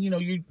 I mean,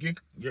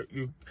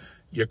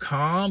 you're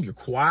calm, you're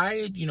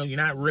quiet, you're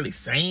not really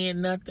saying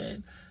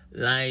nothing.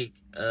 Like,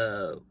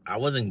 I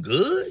wasn't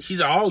good. She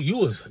said, oh, you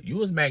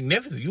was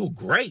magnificent. You were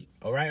great.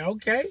 All right,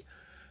 okay.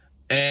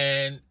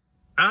 And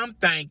I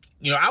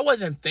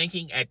wasn't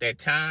thinking at that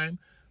time,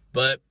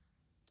 but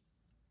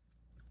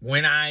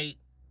when I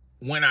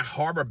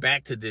harbor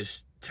back to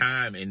this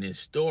time in this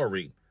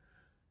story,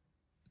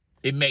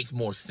 it makes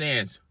more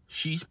sense.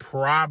 She's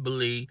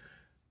probably,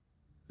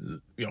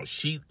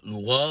 she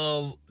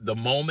loved the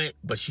moment,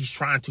 but she's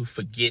trying to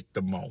forget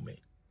the moment.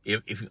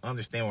 If you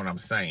understand what I'm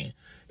saying,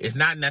 it's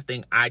not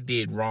nothing I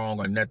did wrong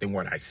or nothing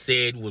what I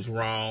said was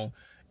wrong.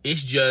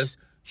 It's just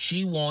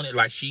she wanted,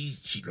 like she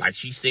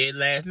said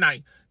last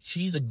night,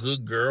 she's a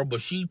good girl, but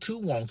she too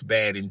wants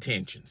bad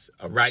intentions.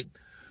 All right.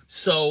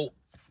 So,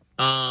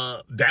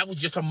 that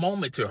was just a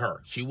moment to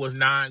her. She was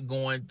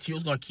going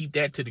to keep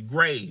that to the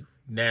grave.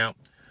 Now,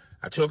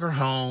 I took her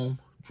home,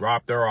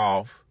 dropped her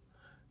off,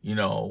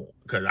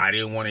 because I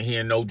didn't want to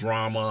hear no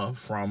drama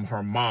from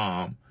her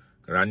mom,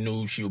 because I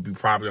knew she would be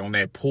probably on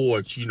that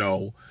porch,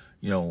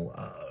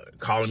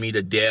 calling me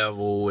the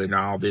devil and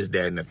all this,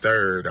 that, and the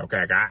third.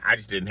 Okay. I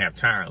just didn't have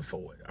time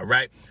for it. All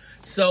right.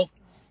 So,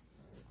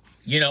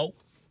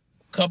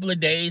 couple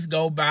of days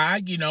go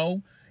by,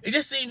 it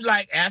just seems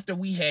like after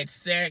we had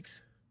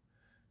sex,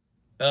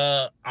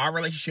 our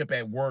relationship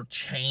at work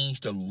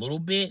changed a little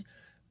bit.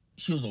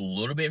 She was a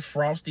little bit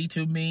frosty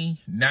to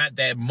me. Not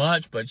that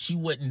much, but she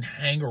wouldn't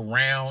hang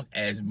around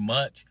as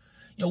much.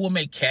 We'll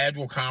make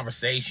casual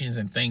conversations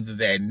and things of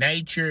that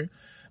nature.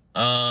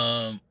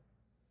 I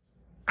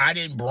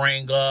didn't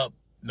bring up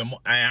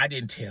I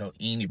didn't tell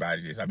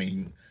anybody this. I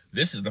mean,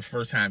 this is the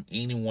first time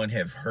anyone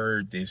have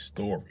heard this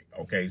story.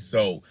 Okay,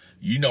 so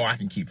I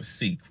can keep a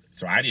secret.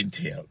 So I didn't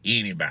tell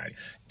anybody.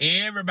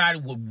 Everybody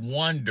would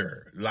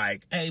wonder,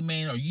 like, hey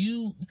man,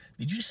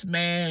 did you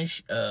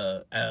smash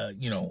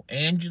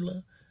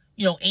Angela?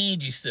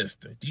 Angie's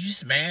sister. Did you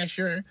smash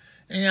her?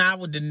 And I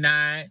would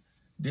deny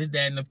this,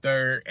 that, and the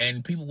third.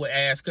 And people would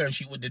ask her, and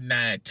she would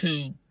deny it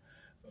too.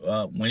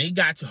 When it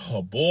got to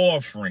her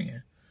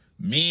boyfriend,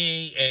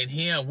 Me and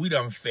him, we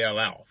done fell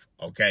off,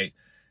 okay?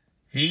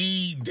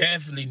 He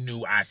definitely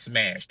knew I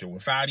smashed her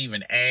without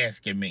even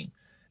asking me.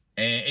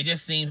 And it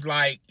just seems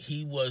like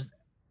he was,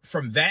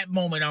 from that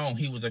moment on,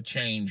 he was a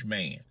changed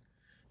man.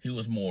 He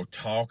was more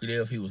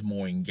talkative. He was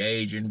more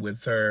engaging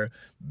with her,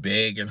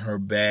 begging her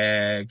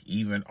back,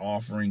 even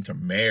offering to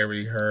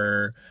marry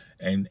her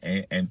and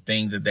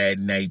things of that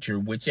nature,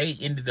 which they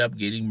ended up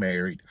getting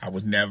married. I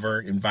was never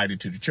invited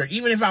to the church.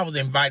 Even if I was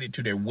invited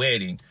to their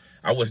wedding,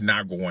 I was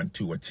not going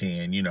to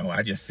attend. You know,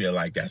 I just feel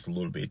like that's a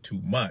little bit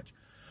too much.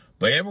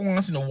 But every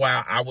once in a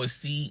while, I would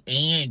see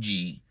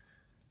Angie,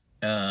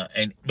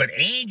 but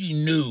Angie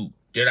knew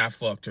that I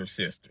fucked her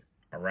sister,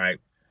 all right?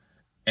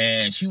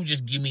 And she would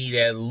just give me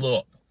that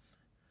look.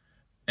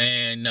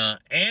 And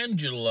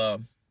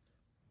Angela,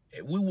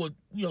 we would,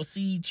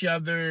 see each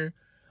other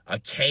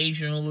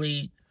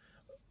occasionally.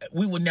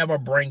 We would never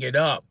bring it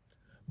up.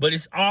 But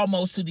it's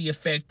almost to the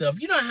effect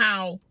of, you know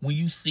how when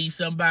you see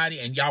somebody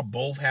and y'all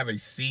both have a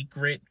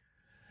secret,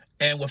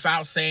 and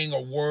without saying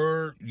a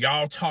word,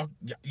 y'all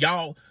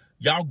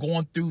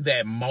going through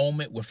that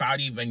moment without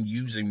even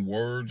using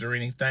words or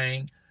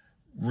anything,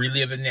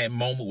 reliving that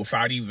moment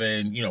without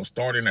even,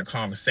 starting a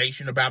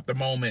conversation about the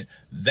moment.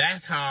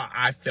 That's how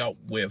I felt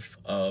with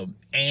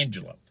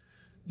Angela,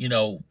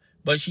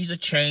 but she's a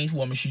changed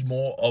woman. She's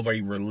more of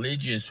a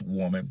religious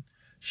woman.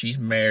 She's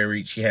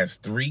married. She has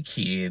 3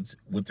 kids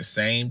with the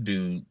same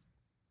dude.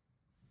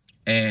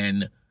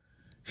 And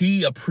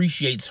he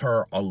appreciates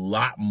her a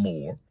lot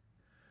more.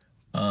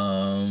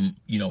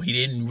 He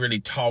didn't really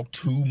talk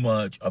too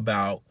much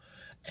about,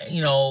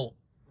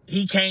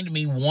 he came to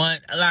me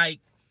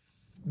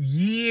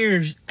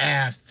years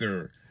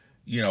after,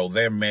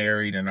 they're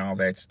married and all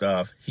that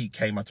stuff. He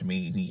came up to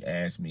me and he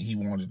asked me, he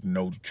wanted to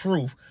know the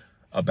truth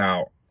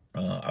about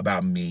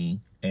me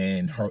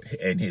and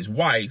his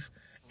wife,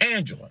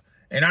 Angela.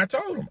 And I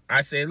told him, I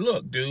said,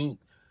 look, dude,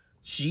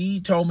 she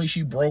told me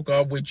she broke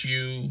up with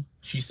you.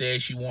 She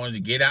said she wanted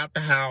to get out the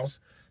house.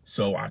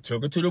 So I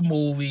took her to the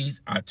movies.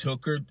 I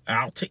took her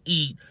out to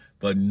eat,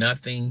 but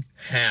nothing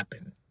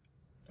happened.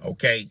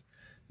 Okay?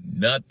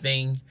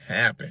 Nothing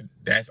happened.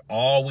 That's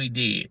all we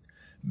did.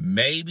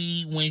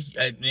 Maybe when,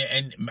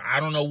 and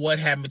I don't know what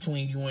happened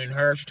between you and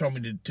her. She told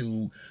me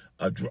to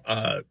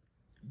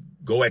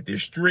go at the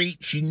street.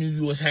 She knew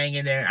you was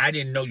hanging there. I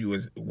didn't know you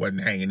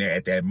wasn't hanging there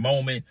at that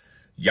moment.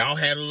 Y'all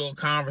had a little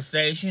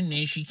conversation.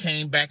 Then she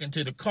came back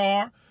into the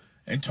car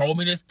and told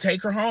me to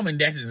take her home. And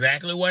that's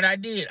exactly what I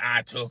did.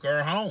 I took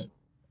her home.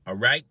 All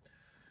right.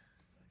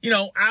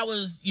 I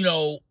was,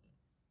 it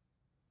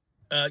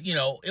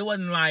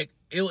wasn't like,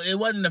 it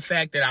wasn't the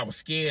fact that I was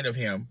scared of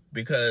him,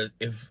 because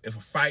if a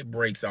fight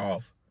breaks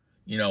off,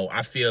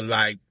 I feel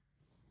like,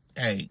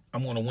 hey,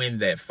 I'm going to win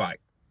that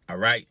fight. All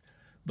right.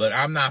 But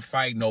I'm not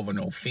fighting over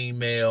no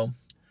female.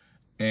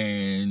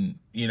 And,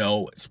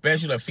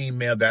 especially a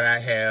female that I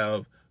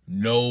have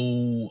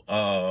no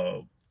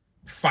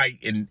fight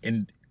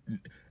in.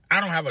 I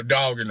don't have a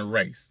dog in the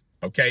race,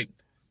 okay?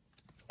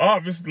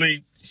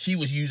 Obviously, she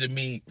was using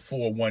me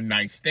for a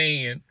one-night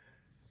stand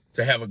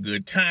to have a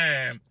good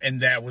time,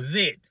 and that was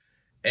it.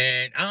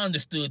 And I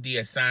understood the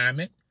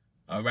assignment,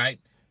 all right?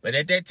 But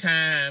at that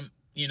time,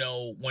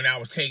 when I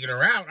was taking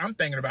her out, I'm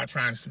thinking about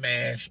trying to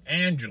smash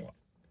Angela,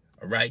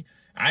 all right?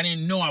 I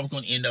didn't know I was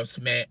going to end up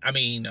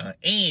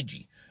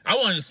Angie. I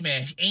wanted to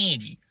smash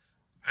Angie.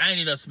 I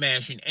ended up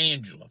smashing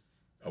Angela,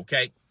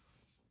 okay?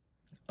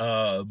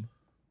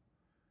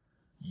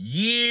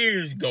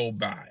 Years go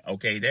by,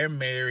 okay? They're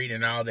married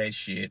and all that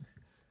shit.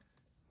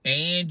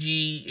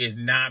 Angie is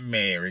not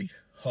married.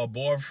 Her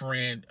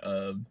boyfriend,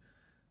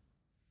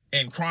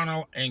 in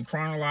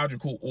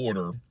chronological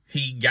order,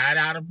 he got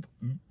out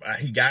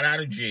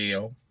of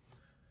jail,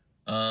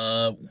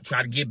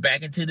 tried to get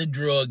back into the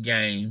drug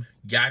game,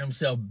 got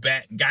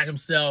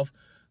himself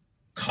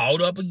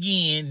caught up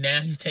again.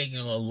 Now he's taking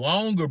a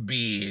longer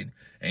bid,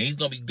 and he's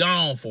going to be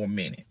gone for a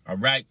minute, all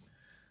right?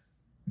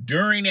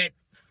 During that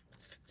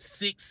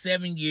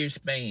 6-7 year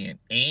span,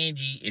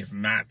 Angie is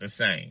not the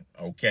same,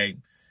 okay?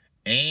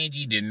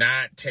 Angie did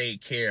not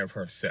take care of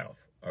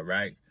herself, all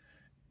right?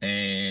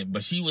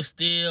 But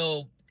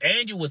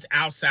Angie was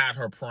outside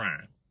her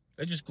prime.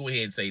 Let's just go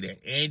ahead and say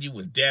that. Angie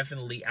was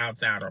definitely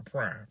outside her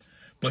prime.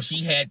 But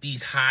she had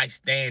these high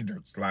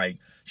standards, like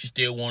she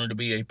still wanted to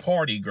be a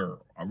party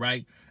girl, all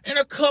right? And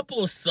a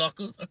couple of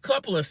suckers, a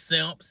couple of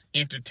simps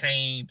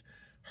entertained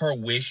her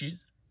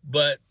wishes.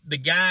 But the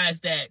guys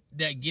that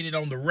get it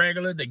on the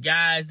regular, the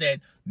guys that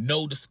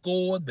know the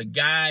score, the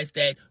guys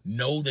that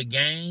know the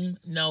game,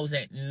 knows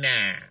that,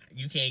 nah,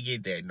 you can't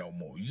get that no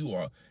more. You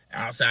are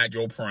outside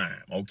your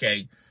prime,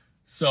 okay?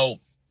 So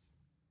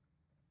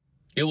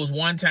it was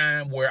one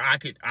time where I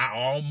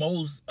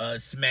almost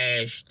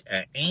smashed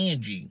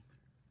Angie.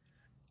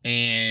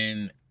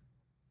 And,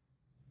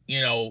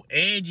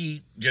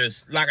 Angie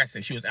just, like I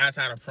said, she was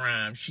outside of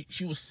prime.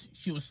 She was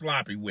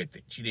sloppy with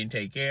it. She didn't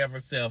take care of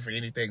herself or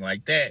anything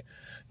like that,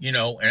 and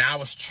I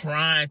was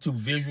trying to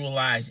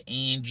visualize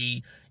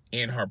Angie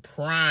in her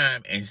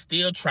prime and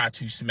still try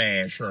to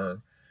smash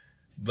her,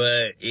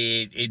 but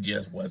it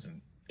just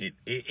wasn't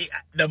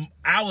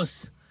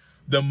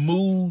the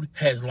mood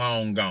has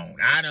long gone.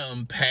 I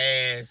done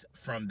passed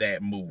from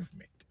that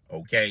movement.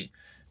 Okay.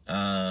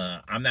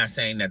 I'm not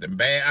saying nothing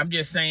bad. I'm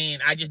just saying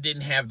I just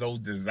didn't have those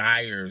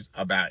desires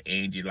about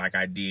Angie like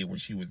I did when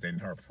she was in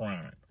her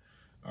prime.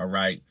 All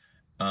right.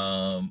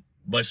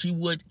 But she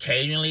would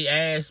occasionally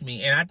ask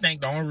me, and I think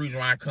the only reason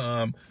why I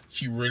come,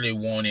 she really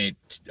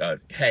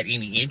had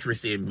any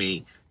interest in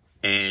me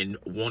and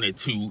wanted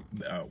us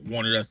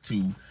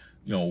to,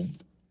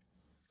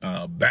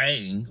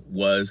 bang,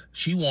 was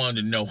she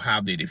wanted to know how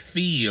did it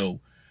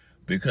feel,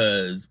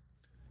 because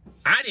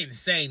I didn't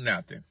say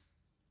nothing.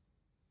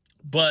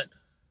 But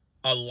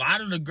a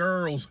lot of the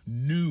girls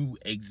knew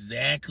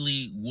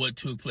exactly what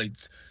took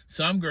place.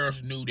 Some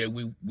girls knew that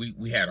we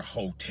had a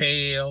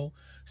hotel.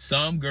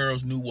 Some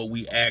girls knew what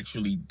we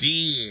actually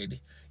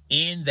did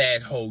in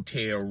that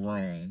hotel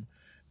room.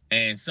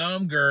 And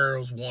some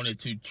girls wanted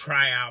to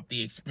try out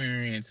the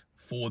experience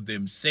for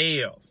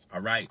themselves.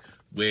 All right.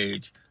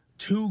 Which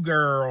 2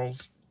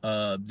 girls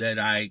that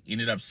I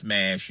ended up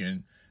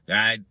smashing, that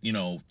I,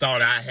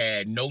 thought I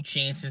had no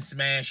chance in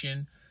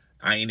smashing,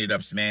 I ended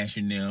up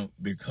smashing them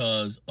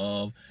because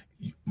of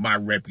my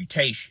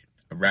reputation,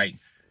 right?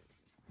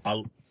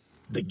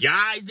 The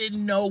guys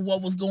didn't know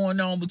what was going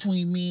on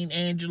between me and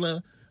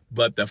Angela,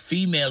 but the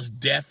females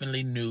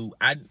definitely knew.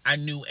 I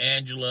knew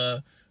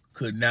Angela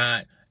could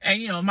not.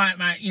 And,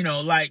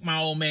 like my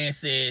old man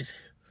says,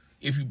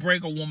 if you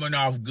break a woman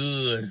off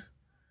good,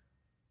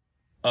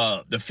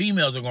 the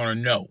females are going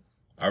to know,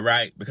 all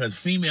right? Because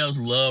females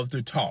love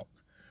to talk.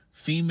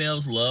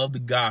 Females love to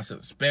gossip,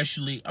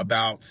 especially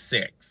about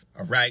sex,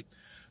 all right?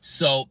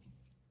 So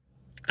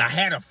I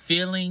had a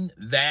feeling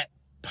that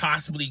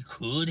possibly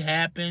could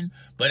happen,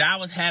 but I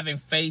was having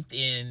faith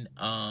in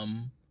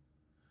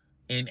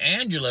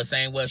Angela,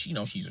 saying, well,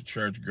 she's a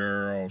church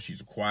girl, she's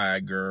a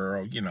quiet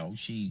girl,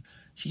 she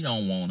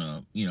don't want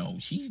to,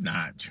 she's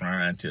not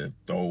trying to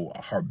throw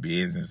her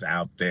business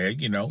out there,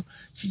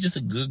 she's just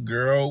a good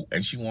girl,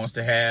 and she wants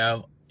to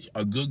have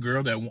a good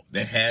girl that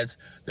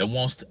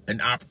wants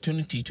an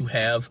opportunity to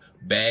have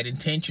bad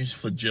intentions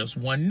for just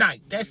one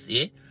night. That's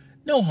it.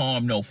 No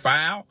harm, no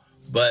foul.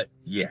 But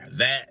yeah,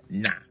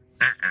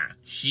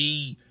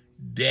 she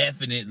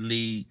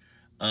definitely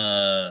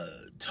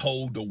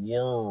told the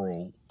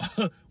world,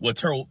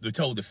 told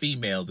the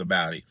females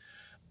about it.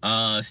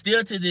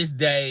 Still to this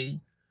day,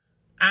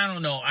 I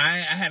don't know. I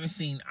haven't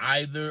seen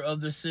either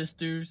of the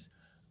sisters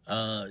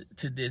to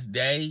this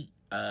day.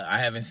 I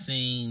haven't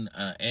seen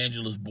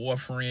Angela's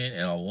boyfriend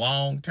in a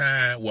long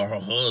time. Well, her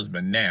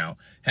husband now.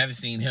 Haven't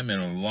seen him in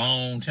a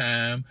long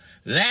time.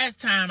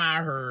 Last time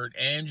I heard,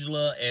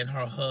 Angela and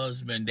her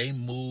husband, they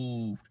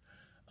moved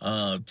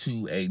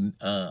to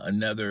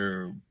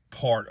another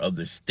part of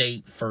the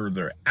state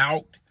further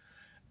out.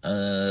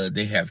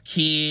 They have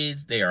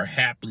kids. They are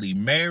happily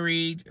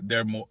married.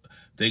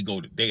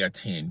 They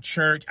attend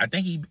church. I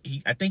think he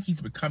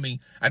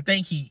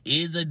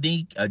is a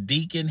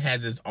deacon,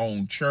 has his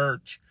own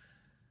church.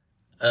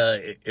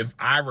 If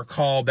I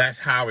recall, that's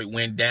how it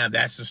went down.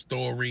 That's the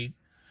story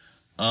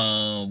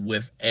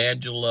with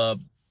Angela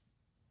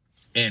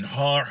and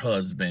her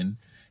husband.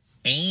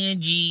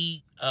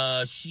 Angie,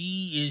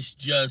 she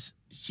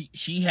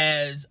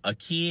has a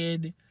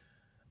kid,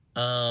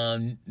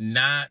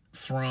 not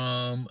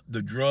from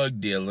the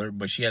drug dealer,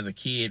 but she has a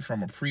kid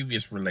from a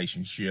previous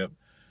relationship.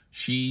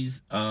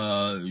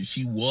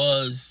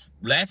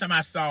 Last time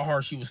I saw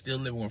her, she was still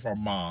living with her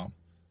mom,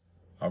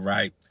 all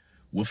right,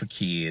 with a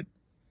kid.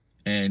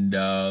 And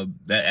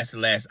that's the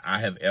last I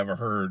have ever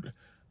heard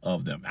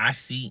of them. I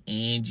see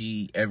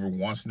Angie every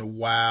once in a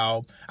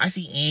while. I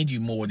see Angie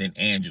more than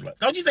Angela.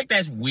 Don't you think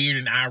that's weird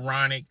and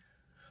ironic?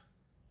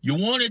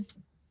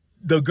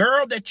 The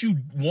girl that you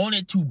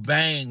wanted to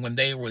bang when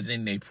they was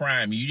in their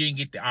prime, you didn't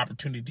get the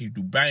opportunity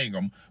to bang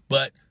them,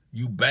 but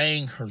you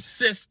bang her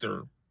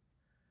sister,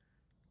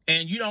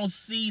 and you don't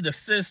see the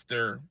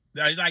sister.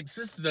 Like,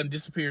 sister done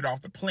disappeared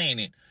off the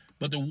planet.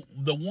 But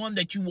the one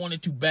that you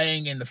wanted to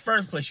bang in the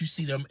first place, you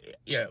see them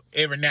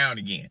every now and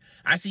again.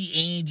 I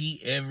see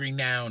Angie every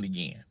now and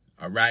again.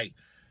 All right.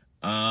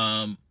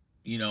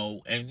 We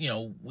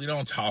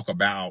don't talk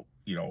about,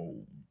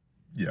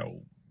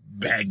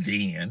 back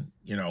then,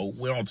 we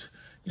don't,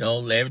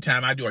 every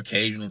time I do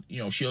occasional,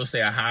 she'll say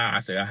a hi, I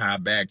say a hi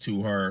back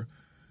to her.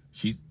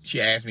 She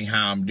asks me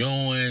how I'm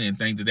doing and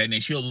things of that, and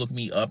then she'll look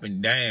me up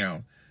and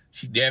down.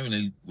 She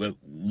definitely will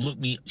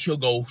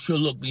she'll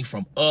look me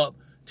from up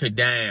to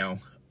down,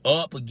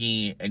 up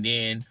again, and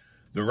then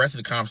the rest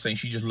of the conversation,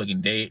 she's just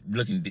looking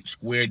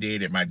square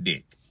dead at my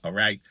dick. All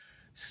right.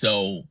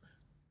 So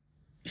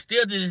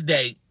still to this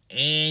day,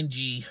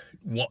 Angie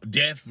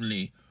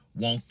definitely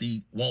wants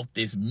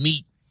this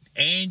meat.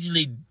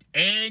 Angie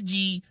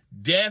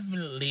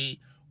definitely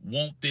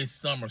want this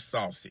summer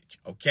sausage.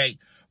 Okay.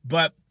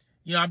 But,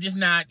 I'm just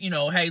not,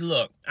 hey,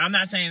 look, I'm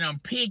not saying I'm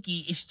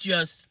picky. It's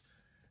just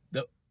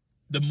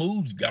the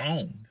mood's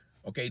gone.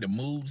 Okay. The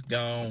mood's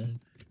gone.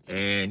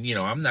 And,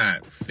 I'm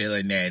not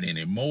feeling that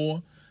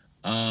anymore.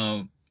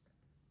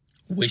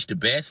 Wish the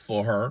best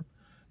for her.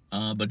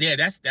 But yeah,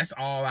 that's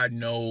all I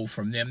know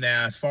from them.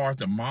 Now, as far as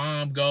the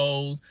mom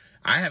goes,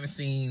 I haven't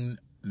seen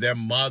their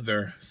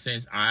mother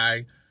since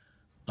I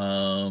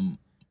haven't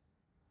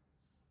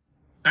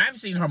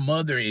seen her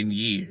mother in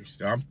years.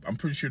 So I'm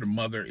pretty sure the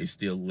mother is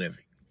still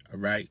living. All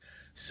right.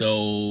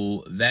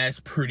 So that's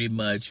pretty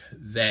much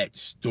that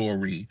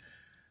story.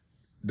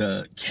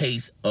 The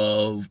case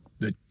of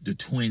the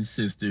twin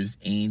sisters,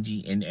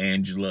 Angie and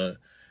Angela.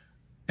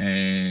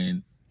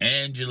 And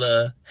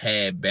Angela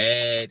had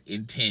bad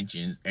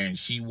intentions and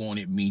she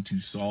wanted me to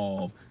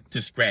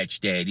scratch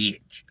that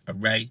itch. All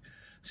right.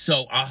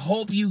 So I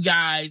hope you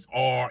guys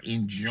are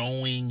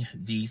enjoying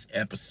these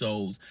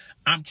episodes.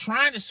 I'm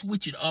trying to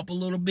switch it up a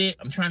little bit.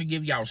 I'm trying to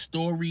give y'all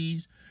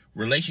stories,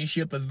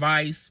 relationship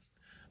advice,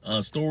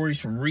 stories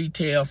from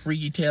retail,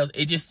 freaky tales.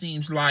 It just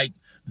seems like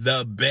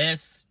the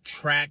best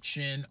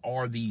traction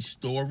are these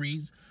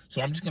stories.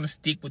 So I'm just going to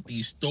stick with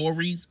these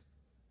stories.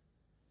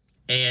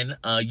 And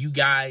you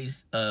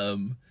guys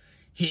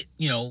hit,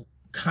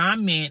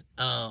 comment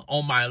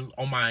on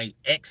my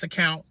X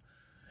account.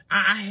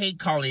 I hate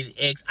calling it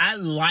X. I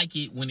like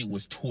it when it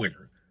was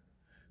Twitter.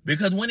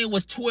 Because when it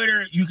was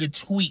Twitter, you could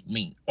tweet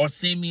me or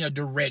send me a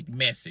direct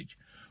message.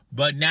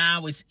 But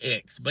now it's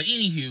X. But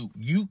anywho,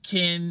 you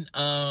can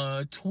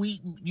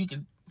tweet, you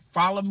can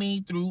follow me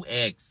through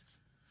X.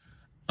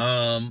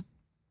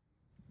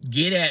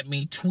 Get at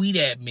me, tweet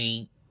at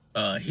me,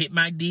 hit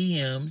my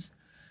DMs.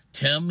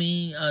 Tell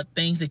me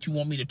things that you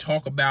want me to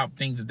talk about,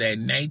 things of that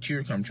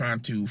nature. 'Cause I'm trying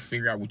to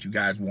figure out what you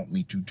guys want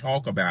me to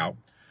talk about.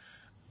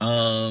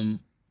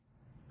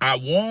 I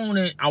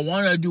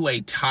want to do a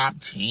top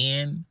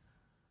 10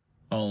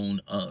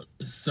 on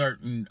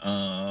certain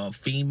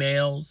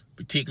females,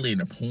 particularly in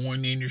the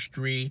porn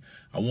industry.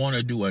 I want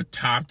to do a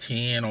top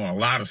 10 on a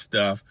lot of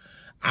stuff.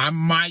 I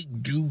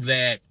might do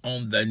that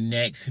on the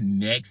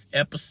next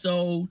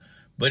episode,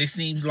 but it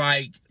seems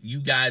like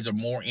you guys are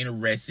more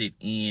interested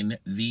in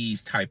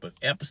these type of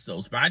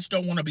episodes. But I just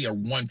don't want to be a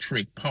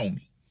one-trick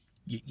pony.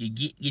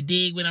 You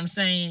dig what I'm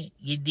saying?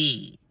 You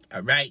dig.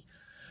 All right.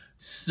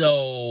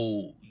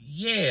 So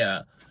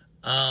yeah,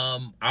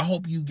 I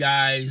hope you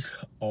guys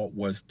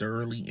was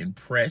thoroughly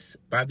impressed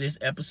by this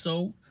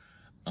episode.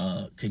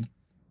 I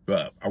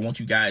want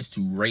you guys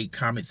to rate,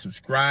 comment,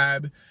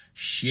 subscribe,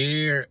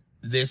 share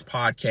this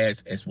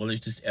podcast as well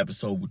as this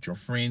episode with your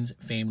friends,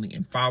 family,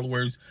 and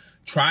followers.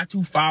 Try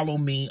to follow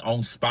me on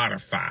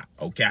Spotify.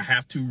 Okay, I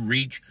have to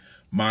reach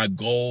my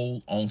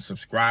goal on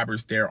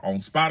subscribers there on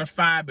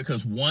Spotify,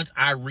 because once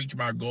I reach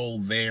my goal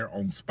there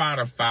on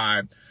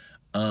Spotify,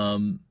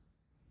 I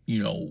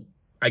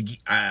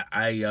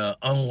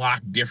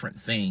unlock different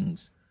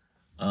things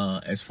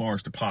as far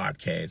as the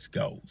podcast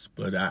goes.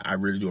 But I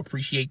really do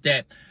appreciate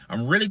that.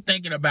 I'm really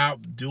thinking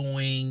about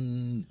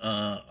doing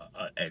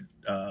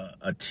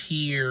a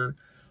tier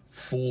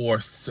for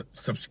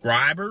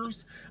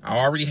subscribers. I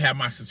already have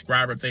my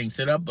subscriber thing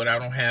set up, but I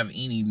don't have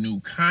any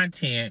new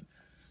content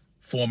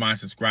for my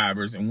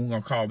subscribers, and we're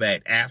gonna call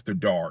that After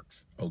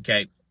Darks.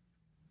 Okay,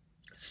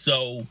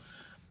 so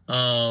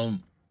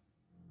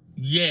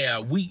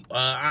yeah,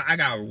 I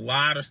got a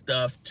lot of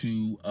stuff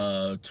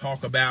to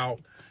talk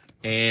about,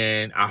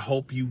 and I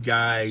hope you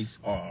guys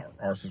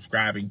are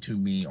subscribing to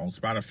me on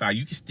Spotify.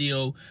 You can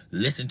still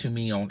listen to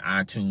me on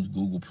iTunes,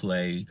 Google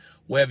Play,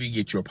 wherever you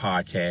get your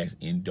podcast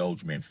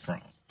indulgement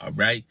from. All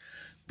right,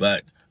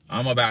 but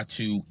I'm about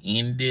to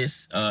end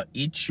this.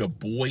 It's your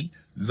boy,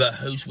 the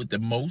host with the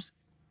most,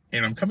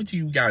 and I'm coming to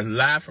you guys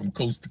live from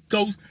coast to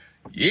coast.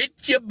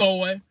 It's your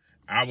boy.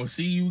 I will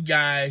see you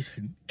guys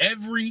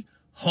every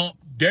hump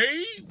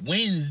day.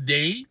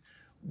 Wednesday,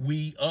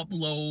 we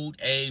upload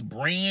a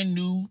brand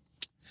new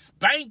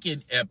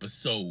spanking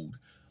episode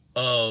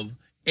of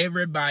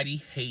Everybody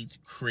Hates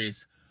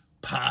Chris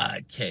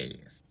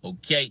podcast.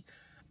 Okay,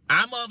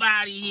 I'm up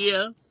out of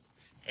here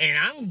and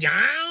I'm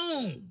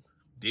gone.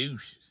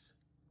 Deuces.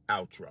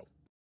 Outro.